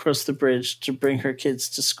walked across the bridge to bring her kids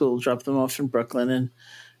to school, drop them off in Brooklyn. And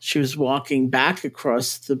she was walking back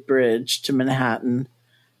across the bridge to Manhattan.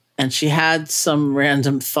 And she had some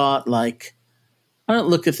random thought like, I don't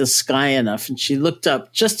look at the sky enough. And she looked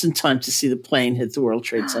up just in time to see the plane hit the World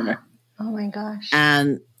Trade Center. Oh, my gosh.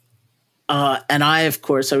 And I, of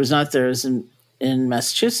course, I was not there. I was in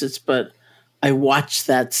Massachusetts, but I watched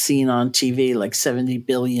that scene on TV like 70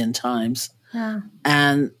 billion times. Yeah.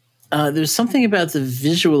 And there's something about the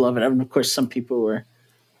visual of it. I mean, of course, some people were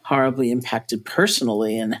horribly impacted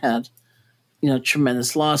personally and had,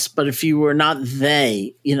 tremendous loss. But if you were not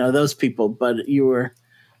those people, but you were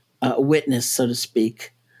a witness, so to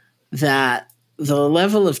speak, that the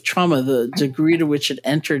level of trauma, the degree to which it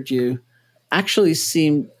entered you, actually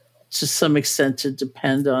seemed to some extent to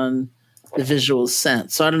depend on the visual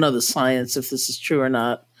sense. So I don't know the science if this is true or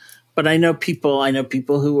not, but I know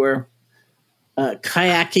people who were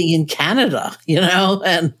kayaking in Canada,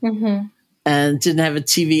 and didn't have a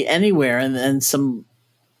TV anywhere, and then some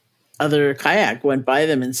other kayak went by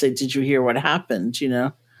them and said, "Did you hear what happened?"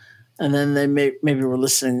 And then they maybe were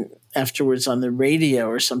listening afterwards on the radio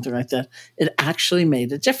or something like that. It actually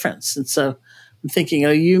made a difference, and so I'm thinking,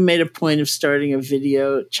 you made a point of starting a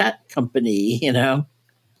video chat company,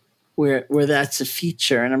 where that's a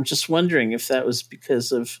feature. And I'm just wondering if that was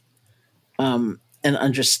because of an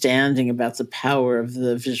understanding about the power of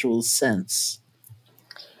the visual sense.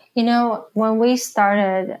 When we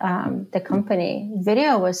started the company,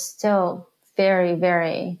 video was still very,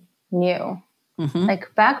 very new. Mm-hmm.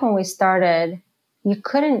 Like, back when we started, you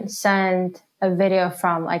couldn't send a video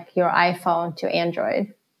from like your iPhone to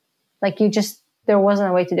Android. Like, there wasn't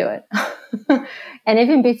a way to do it. And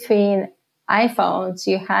even between iPhones,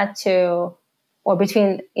 you had to, or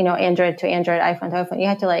between, Android to Android, iPhone to iPhone, you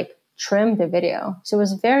had to like trim the video. So it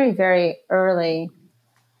was very, very early.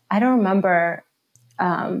 I don't remember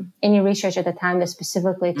any research at the time that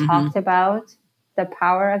specifically talked about the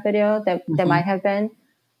power of video. That might have been.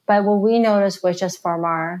 But what we noticed was just from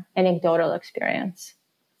our anecdotal experience,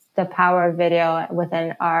 the power of video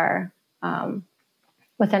within our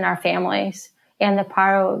families, and the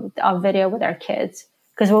power of video with our kids.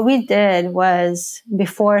 Because what we did was,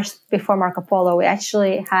 before Marco Polo, we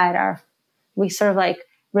actually we sort of like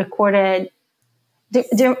recorded.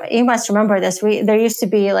 You must remember this. There used to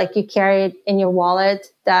be like, you carried in your wallet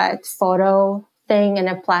that photo thing in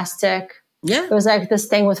a plastic. Yeah. It was like this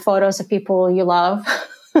thing with photos of people you love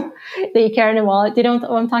that you carry in a wallet. Do you know what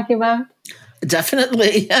I'm talking about?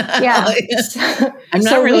 Definitely. Yeah. I'm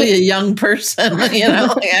not really a young person,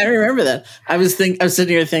 I remember that. I was sitting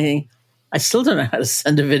here thinking, I still don't know how to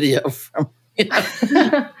send a video from,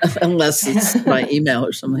 unless it's by email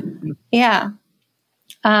or something. Yeah.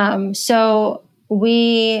 So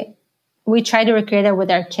we tried to recreate it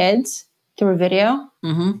with our kids through video,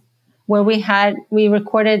 where we had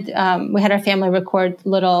our family record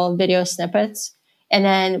little video snippets, and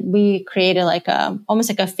then we created almost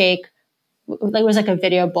like a fake, it was like a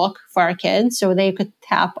video book for our kids, so they could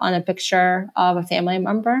tap on a picture of a family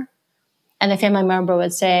member, and the family member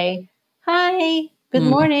would say, "Hi, good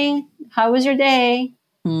morning. How was your day?"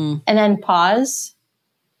 And then pause,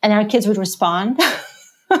 and our kids would respond.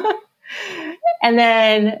 And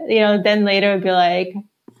then, then later it'd be like,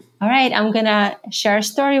 "All right, I'm going to share a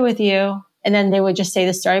story with you." And then they would just say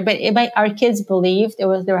the story. But our kids believed they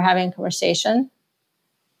were having a conversation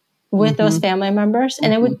with those family members,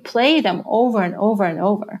 and it would play them over and over and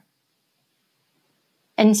over.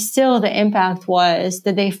 And still the impact was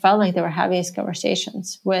that they felt like they were having these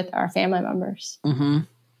conversations with our family members. And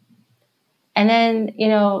then,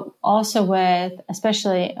 also with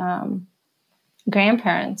especially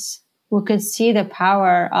grandparents, we could see the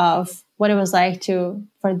power of what it was like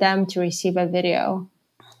for them to receive a video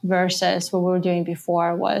versus what we were doing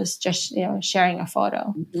before was just, sharing a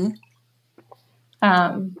photo.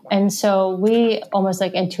 And so we almost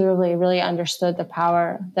intuitively really understood the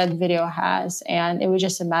power that video has. And it was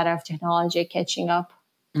just a matter of technology catching up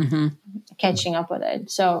with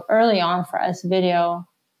it. So early on for us, video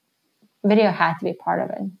had to be part of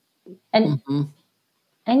it. And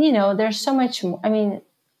there's so much more. I mean,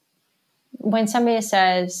 when somebody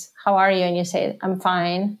says, "How are you?" and you say, "I'm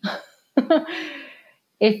fine,"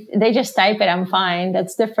 if they just type it, "I'm fine,"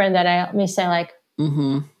 that's different than me saying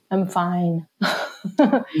 "I'm fine."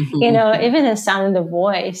 Even the sound of the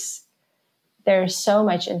voice, there's so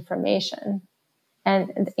much information.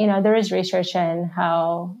 And, there is research in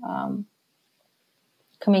how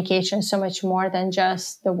communication is so much more than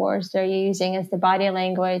just the words they're using. It's the body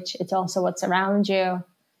language. It's also what's around you.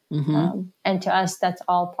 And to us, that's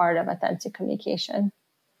all part of authentic communication.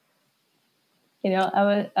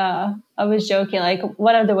 I was joking,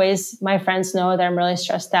 one of the ways my friends know that I'm really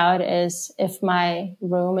stressed out is if my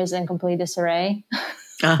room is in complete disarray.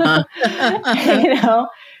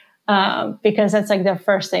 Because that's the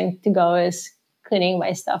first thing to go is cleaning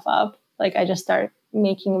my stuff up. I just start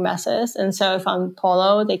making messes. And so if I'm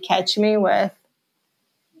Polo, they catch me with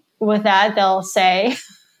that, they'll say,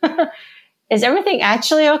 "Is everything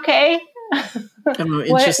actually okay?"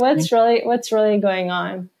 What's really going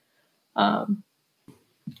on?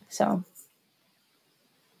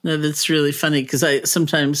 No, that's really funny because I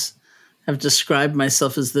sometimes have described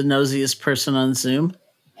myself as the nosiest person on Zoom.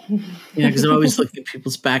 Because I'm always looking at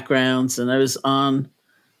people's backgrounds, and I was on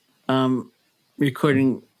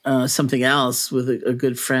recording something else with a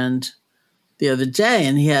good friend the other day,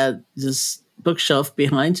 and he had this bookshelf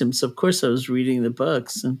behind him. So of course I was reading the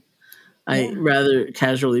books, and I rather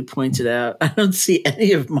casually pointed out, "I don't see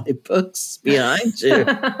any of my books behind you."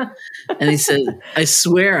 And he said, "I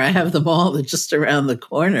swear I have them all. They're just around the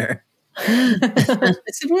corner." I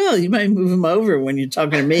said, "Well, you might move them over when you're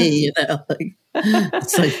talking to me,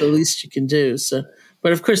 it's the least you can do." So,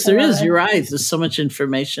 but of course you're right. There's so much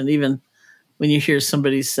information, even when you hear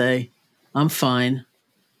somebody say, "I'm fine,"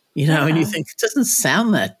 and you think it doesn't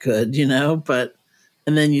sound that good, and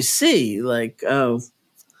then you see they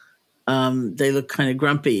look kind of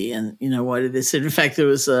grumpy, and why did they say? In fact,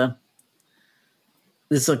 there's a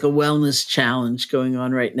wellness challenge going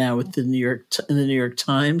on right now with the New York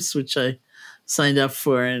Times, which I signed up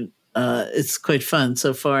for, and it's quite fun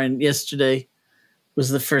so far. And yesterday was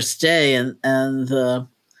the first day, and the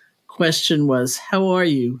question was, "How are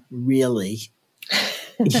you really?"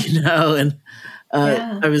 And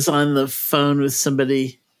I was on the phone with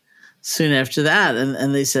somebody soon after that,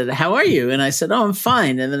 and they said, "How are you?" And I said, "Oh, I'm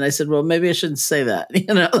fine." And then I said, "Well, maybe I shouldn't say that."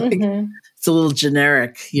 It's a little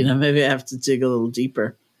generic. Maybe I have to dig a little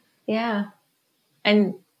deeper. Yeah,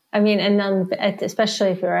 and then especially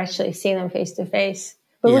if you're actually seeing them face to face,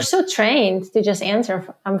 but we're so trained to just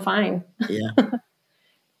answer, "I'm fine." Yeah.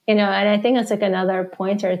 And I think that's another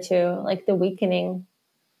pointer to the weakening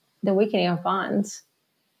of bonds.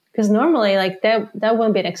 Because normally, that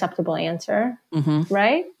wouldn't be an acceptable answer,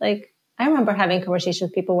 right? I remember having conversations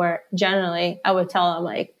with people where generally I would tell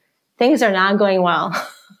them, things are not going well.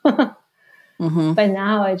 But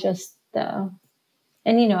now I just, I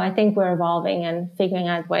think we're evolving and figuring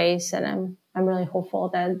out ways, and I'm really hopeful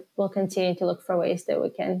that we'll continue to look for ways that we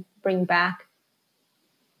can bring back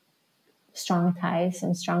strong ties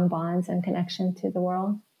and strong bonds and connection to the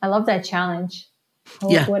world. I love that challenge.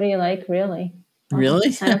 Yeah. What do you like, really?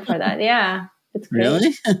 Really? Sign up for that. Yeah, it's great.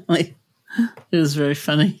 Really? Like, it was very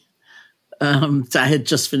funny. I had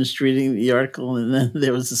just finished reading the article, and then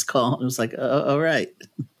there was this call. It was like, oh, all right.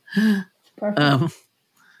 Perfect.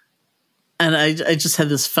 And I just had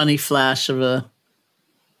this funny flash of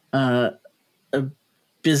a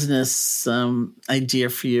business idea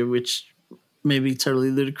for you, which may be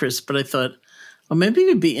totally ludicrous, but I thought, well, maybe it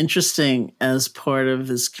would be interesting as part of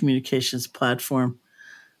this communications platform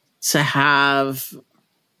to have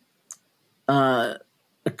a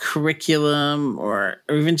curriculum or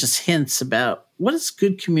even just hints about what is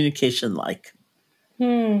good communication like.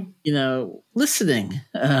 Listening,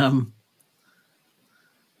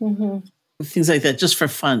 things like that, just for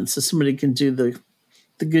fun. So somebody can do the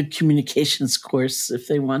good communications course if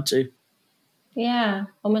they want to. Yeah,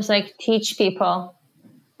 almost like teach people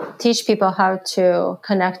how to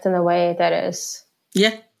connect in a way that is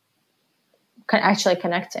actually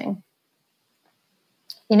connecting.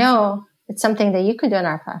 It's something that you could do on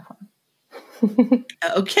our platform.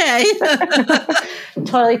 Okay.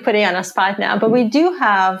 Totally putting you on a spot now. But we do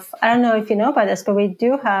have, I don't know if you know about this, but we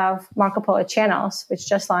do have Marco Polo Channels, which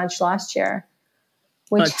just launched last year.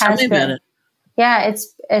 Which tell me about it. Yeah,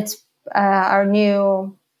 it's our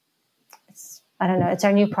new, it's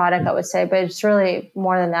our new product, I would say, but it's really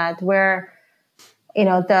more than that. Where,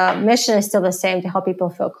 the mission is still the same, to help people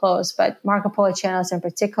feel close, but Marco Polo Channels in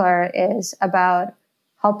particular is about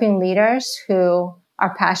helping leaders who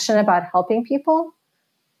are passionate about helping people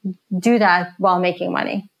do that while making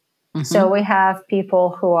money. Mm-hmm. So we have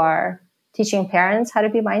people who are teaching parents how to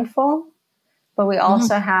be mindful, but we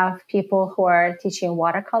also have people who are teaching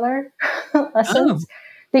watercolor lessons.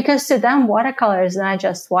 Because to them, watercolor is not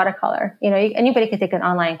just watercolor. Anybody can take an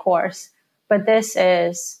online course, but this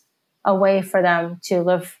is a way for them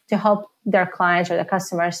to help their clients or their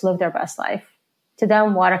customers live their best life. To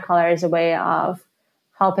them, watercolor is a way of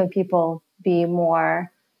helping people be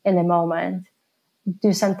more in the moment,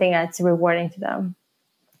 do something that's rewarding to them.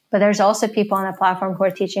 But there's also people on the platform who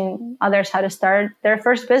are teaching others how to start their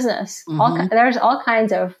first business. There's all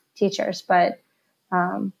kinds of teachers, but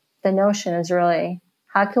the notion is really,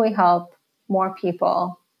 how can we help more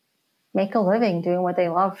people make a living doing what they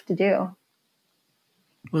love to do?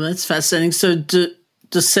 Well, that's fascinating. So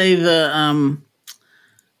to say the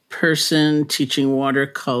person teaching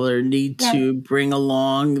watercolor need to bring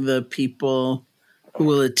along the people who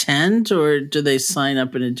will attend, or do they sign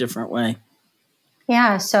up in a different way?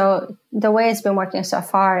 Yeah, so the way it's been working so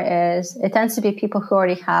far is it tends to be people who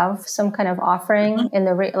already have some kind of offering in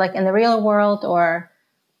the real world or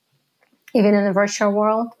even in the virtual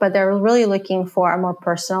world, but they're really looking for a more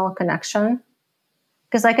personal connection.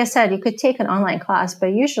 Because like I said, you could take an online class, but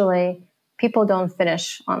usually people don't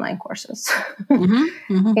finish online courses,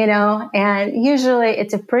 and usually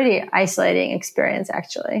it's a pretty isolating experience,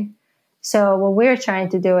 actually. So what we're trying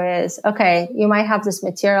to do is, okay, you might have this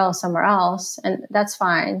material somewhere else, and that's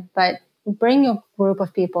fine, but bring a group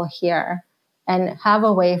of people here and have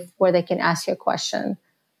a way where they can ask you a question,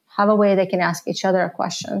 have a way they can ask each other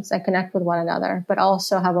questions and connect with one another, but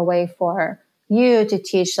also have a way for you to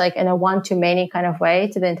teach, like in a one-to-many kind of way,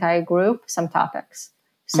 to the entire group some topics.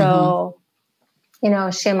 So,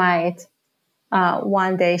 she might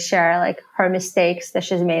one day share like her mistakes that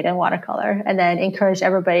she's made in watercolor, and then encourage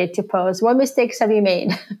everybody to post, what mistakes have you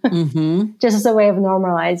made? Just as a way of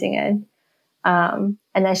normalizing it. And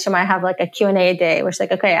then she might have like a Q&A day, which is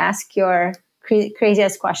like, okay, ask your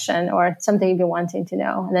craziest question or something you've been wanting to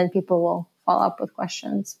know. And then people will follow up with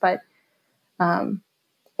questions. But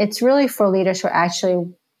it's really for leaders who are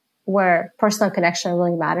actually where personal connection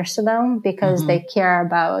really matters to them, because they care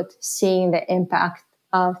about seeing the impact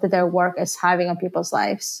of that their work is having on people's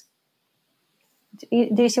lives. Do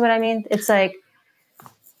you see what I mean? It's like,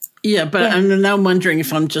 but I'm now wondering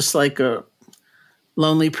if I'm just like a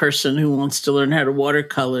lonely person who wants to learn how to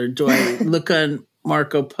watercolor. Do I look on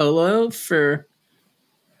Marco Polo for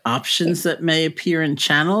options that may appear in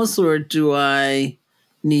channels, or do I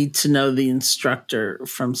need to know the instructor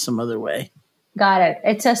from some other way? Got it.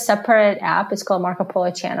 It's a separate app. It's called Marco Polo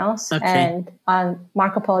Channels. Okay. And on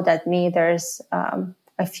marcopolo.me, there's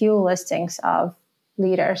a few listings of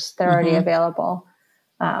leaders that are already available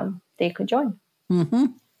that you could join.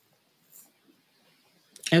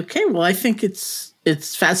 Okay. Well, I think it's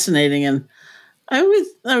fascinating. And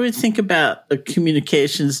I would think about a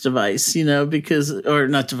communications device, because, or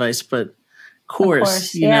not device, but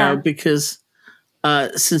course, because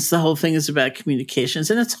since the whole thing is about communications,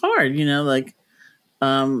 and it's hard,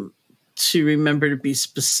 to remember to be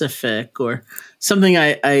specific, or something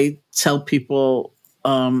I tell people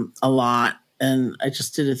a lot, and I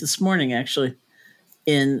just did it this morning, actually,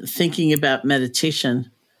 in thinking about meditation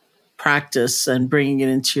practice and bringing it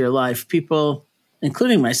into your life. People,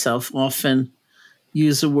 including myself, often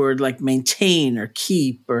use a word like maintain or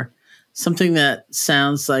keep or something that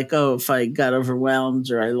sounds like, oh, if I got overwhelmed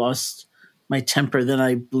or I lost my temper, then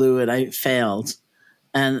I blew it, I failed.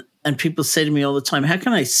 And people say to me all the time, how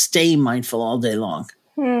can I stay mindful all day long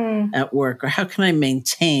at work? Or how can I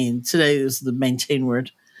maintain? Today is the maintain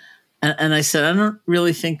word. And I said, I don't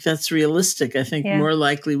really think that's realistic. I think more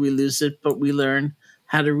likely we lose it, but we learn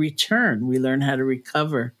how to return. We learn how to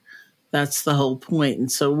recover. That's the whole point.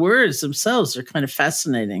 And so words themselves are kind of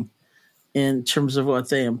fascinating in terms of what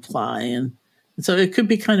they imply. And so it could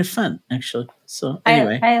be kind of fun, actually. So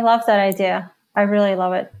anyway. I love that idea. I really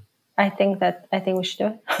love it. I think we should do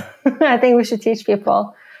it. I think we should teach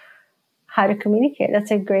people how to communicate. That's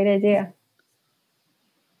a great idea.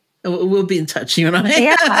 We'll be in touch, you and I.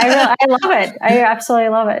 Yeah, I love it. I absolutely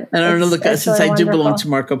love it. And I'm going to look up, since I do belong to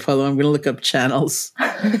Marco Polo, I'm going to look up channels.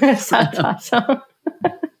 Sounds awesome.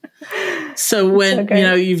 So when,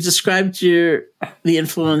 you've described the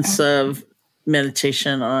influence of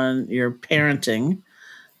meditation on your parenting,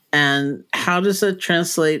 and how does that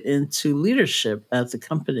translate into leadership at the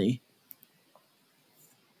company?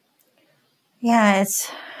 Yeah,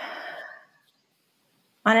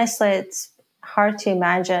 honestly, it's hard to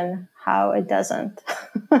imagine how it doesn't.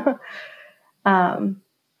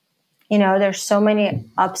 There's so many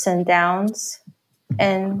ups and downs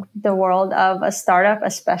in the world of a startup,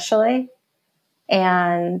 especially.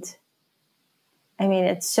 And I mean,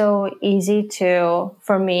 it's so easy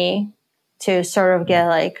for me to sort of get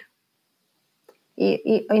like,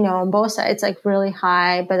 on both sides, like really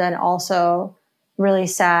high, but then also really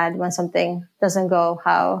sad when something doesn't go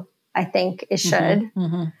how I think it should.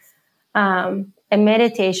 Mm-hmm. And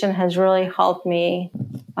meditation has really helped me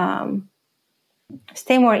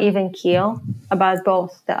stay more even keel about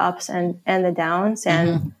both the ups and the downs.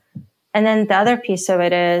 And then the other piece of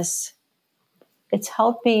it is it's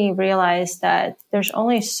helped me realize that there's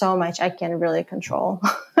only so much I can really control.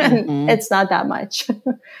 And it's not that much.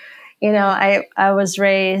 I was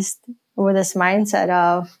raised with this mindset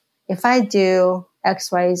of if I do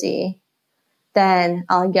X, Y, Z, then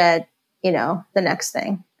I'll get, the next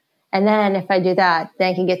thing. And then if I do that,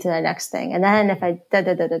 then I can get to the next thing. And then if I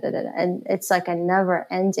and it's like a never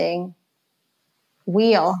ending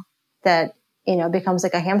wheel that, becomes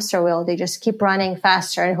like a hamster wheel. They just keep running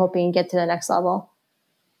faster and hoping you get to the next level.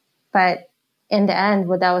 But in the end,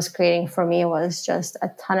 what that was creating for me was just a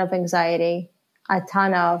ton of anxiety, a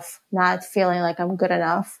ton of not feeling like I'm good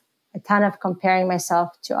enough, a ton of comparing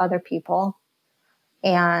myself to other people,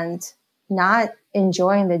 and not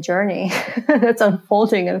enjoying the journey that's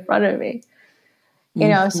unfolding in front of me.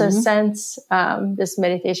 So since this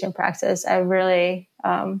meditation practice, I've really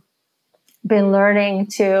been learning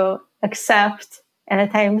to accept, and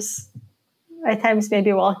at times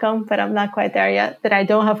maybe welcome, but I'm not quite there yet, that I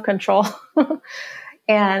don't have control.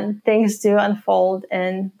 And things do unfold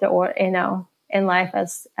in life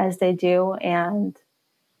as they do, and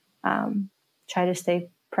try to stay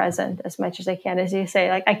present as much as I can. As you say,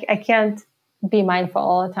 like I can't be mindful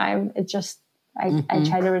all the time. It's just I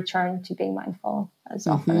try to return to being mindful as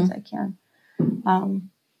often as I can.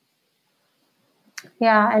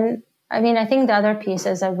 And I mean, I think the other piece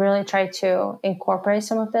is I've really tried to incorporate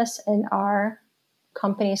some of this in our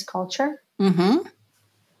company's culture. And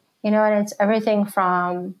it's everything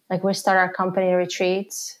from like we start our company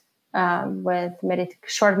retreats with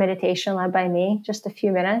short meditation led by me, just a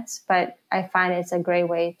few minutes. But I find it's a great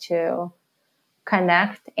way to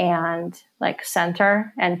connect and like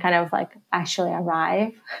center and kind of like actually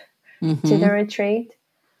arrive to the retreat.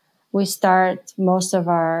 We start most of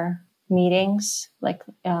our meetings, like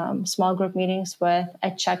small group meetings, with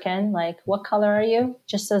a check-in, like what color are you?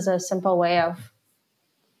 Just as a simple way of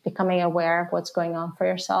becoming aware of what's going on for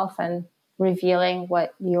yourself and revealing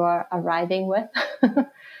what you are arriving with.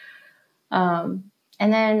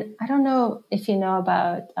 And then I don't know if you know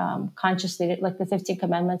about conscious leadership, like the 15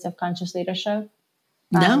 commandments of conscious leadership.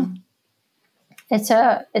 No. It's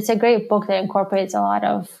a great book that incorporates a lot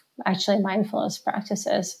of actually mindfulness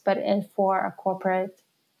practices, but for a corporate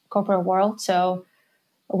world. So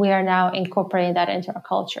we are now incorporating that into our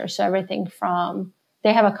culture. So everything from,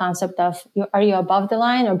 they have a concept of, are you above the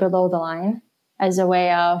line or below the line, as a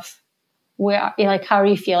way of how are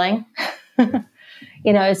you feeling?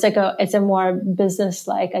 It's a more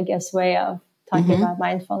business-like, I guess, way of talking about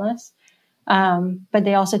mindfulness. But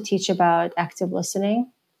they also teach about active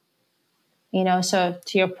listening. So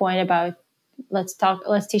to your point about let's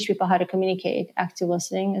teach people how to communicate. Active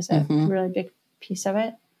listening is a really big piece of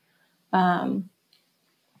it. and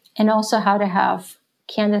also how to have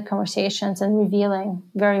candid conversations and revealing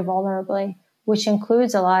very vulnerably, which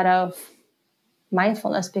includes a lot of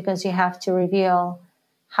mindfulness, because you have to reveal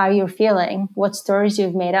how you're feeling, what stories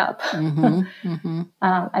you've made up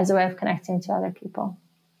as a way of connecting to other people.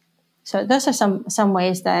 So those are some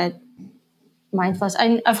ways that mindfulness,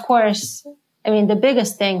 and of course, I mean, the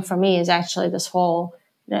biggest thing for me is actually this whole,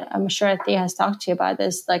 I'm sure Thea has talked to you about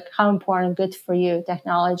this, like how important, good for you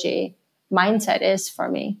technology mindset is for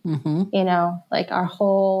me. You know, like our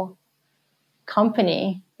whole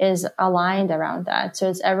company is aligned around that. So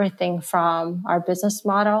it's everything from our business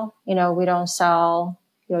model. You know, we don't sell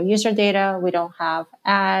your user data. We don't have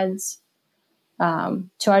ads, to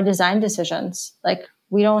our design decisions. Like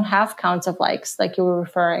we don't have counts of likes, like you were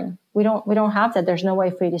referring. We don't have that. There's no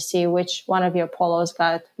way for you to see which one of your polos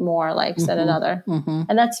got more likes than another.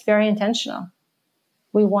 And that's very intentional.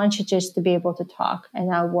 We want you just to be able to talk and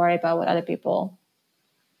not worry about what other people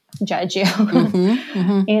judge you,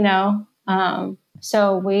 you know?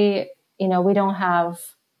 So we don't have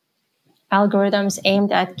algorithms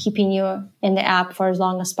aimed at keeping you in the app for as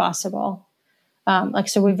long as possible.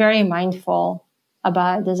 So we're very mindful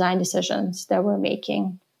about design decisions that we're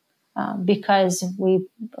making, because we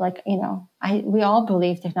all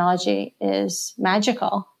believe technology is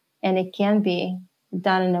magical and it can be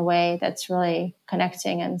done in a way that's really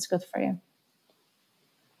connecting and it's good for you.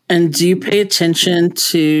 And do you pay attention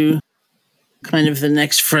to kind of the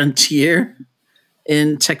next frontier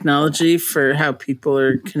in technology for how people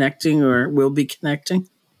are connecting or will be connecting?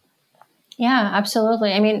 Yeah,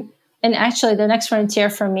 absolutely. I mean, and actually the next frontier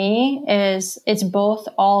for me is it's both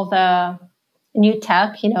all the new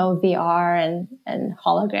tech, you know, VR and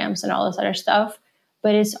holograms and all this other stuff,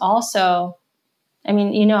 but it's also, I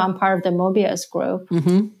mean, you know, I'm part of the Mobius group.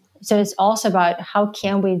 So it's also about how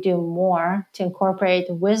can we do more to incorporate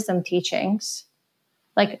wisdom teachings,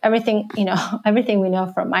 like everything we know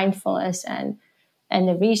from mindfulness and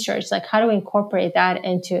the research, like how do we incorporate that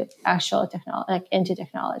into actual technology, like into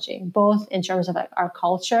technology, both in terms of like our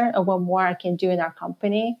culture and what more I can do in our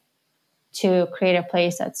company to create a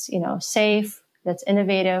place that's, you know, safe, that's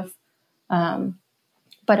innovative,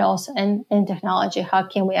 but also in technology, how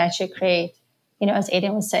can we actually create, you know, as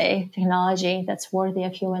Aidan would say, technology that's worthy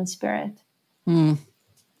of human spirit.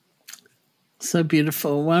 So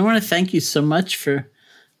beautiful. Well, I want to thank you so much for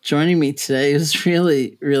joining me today. It was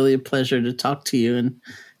really, really a pleasure to talk to you and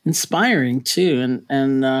inspiring too.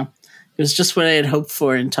 And it was just what I had hoped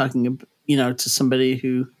for in talking, you know, to somebody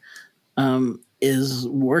who is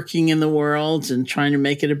working in the world and trying to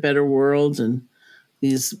make it a better world and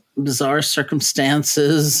these bizarre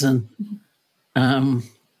circumstances and,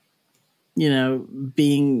 you know,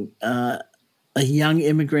 being a young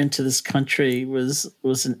immigrant to this country was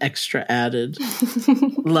an extra added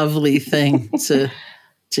lovely thing to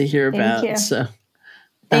hear about. Thank you. So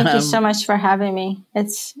thank you so much for having me.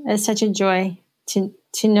 It's such a joy to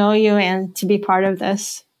know you and to be part of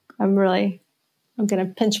this. I'm going to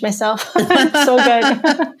pinch myself. It's so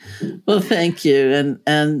good. Well, thank you.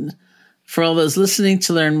 And for all those listening,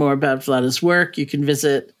 to learn more about Vlada's work, you can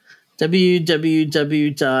visit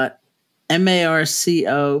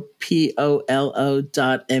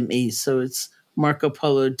www.marcopolo.me. So it's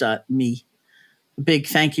marcopolo.me. A big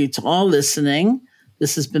thank you to all listening.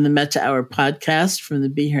 This has been the Metta Hour podcast from the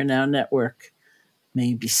Be Here Now Network. May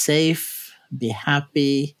you be safe, be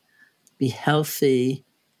happy, be healthy,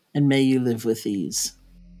 and may you live with ease.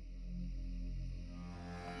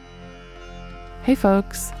 Hey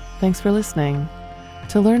folks, thanks for listening.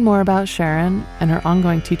 To learn more about Sharon and her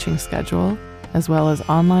ongoing teaching schedule, as well as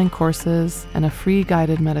online courses and a free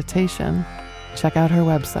guided meditation, check out her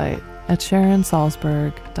website at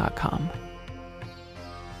SharonSalzberg.com.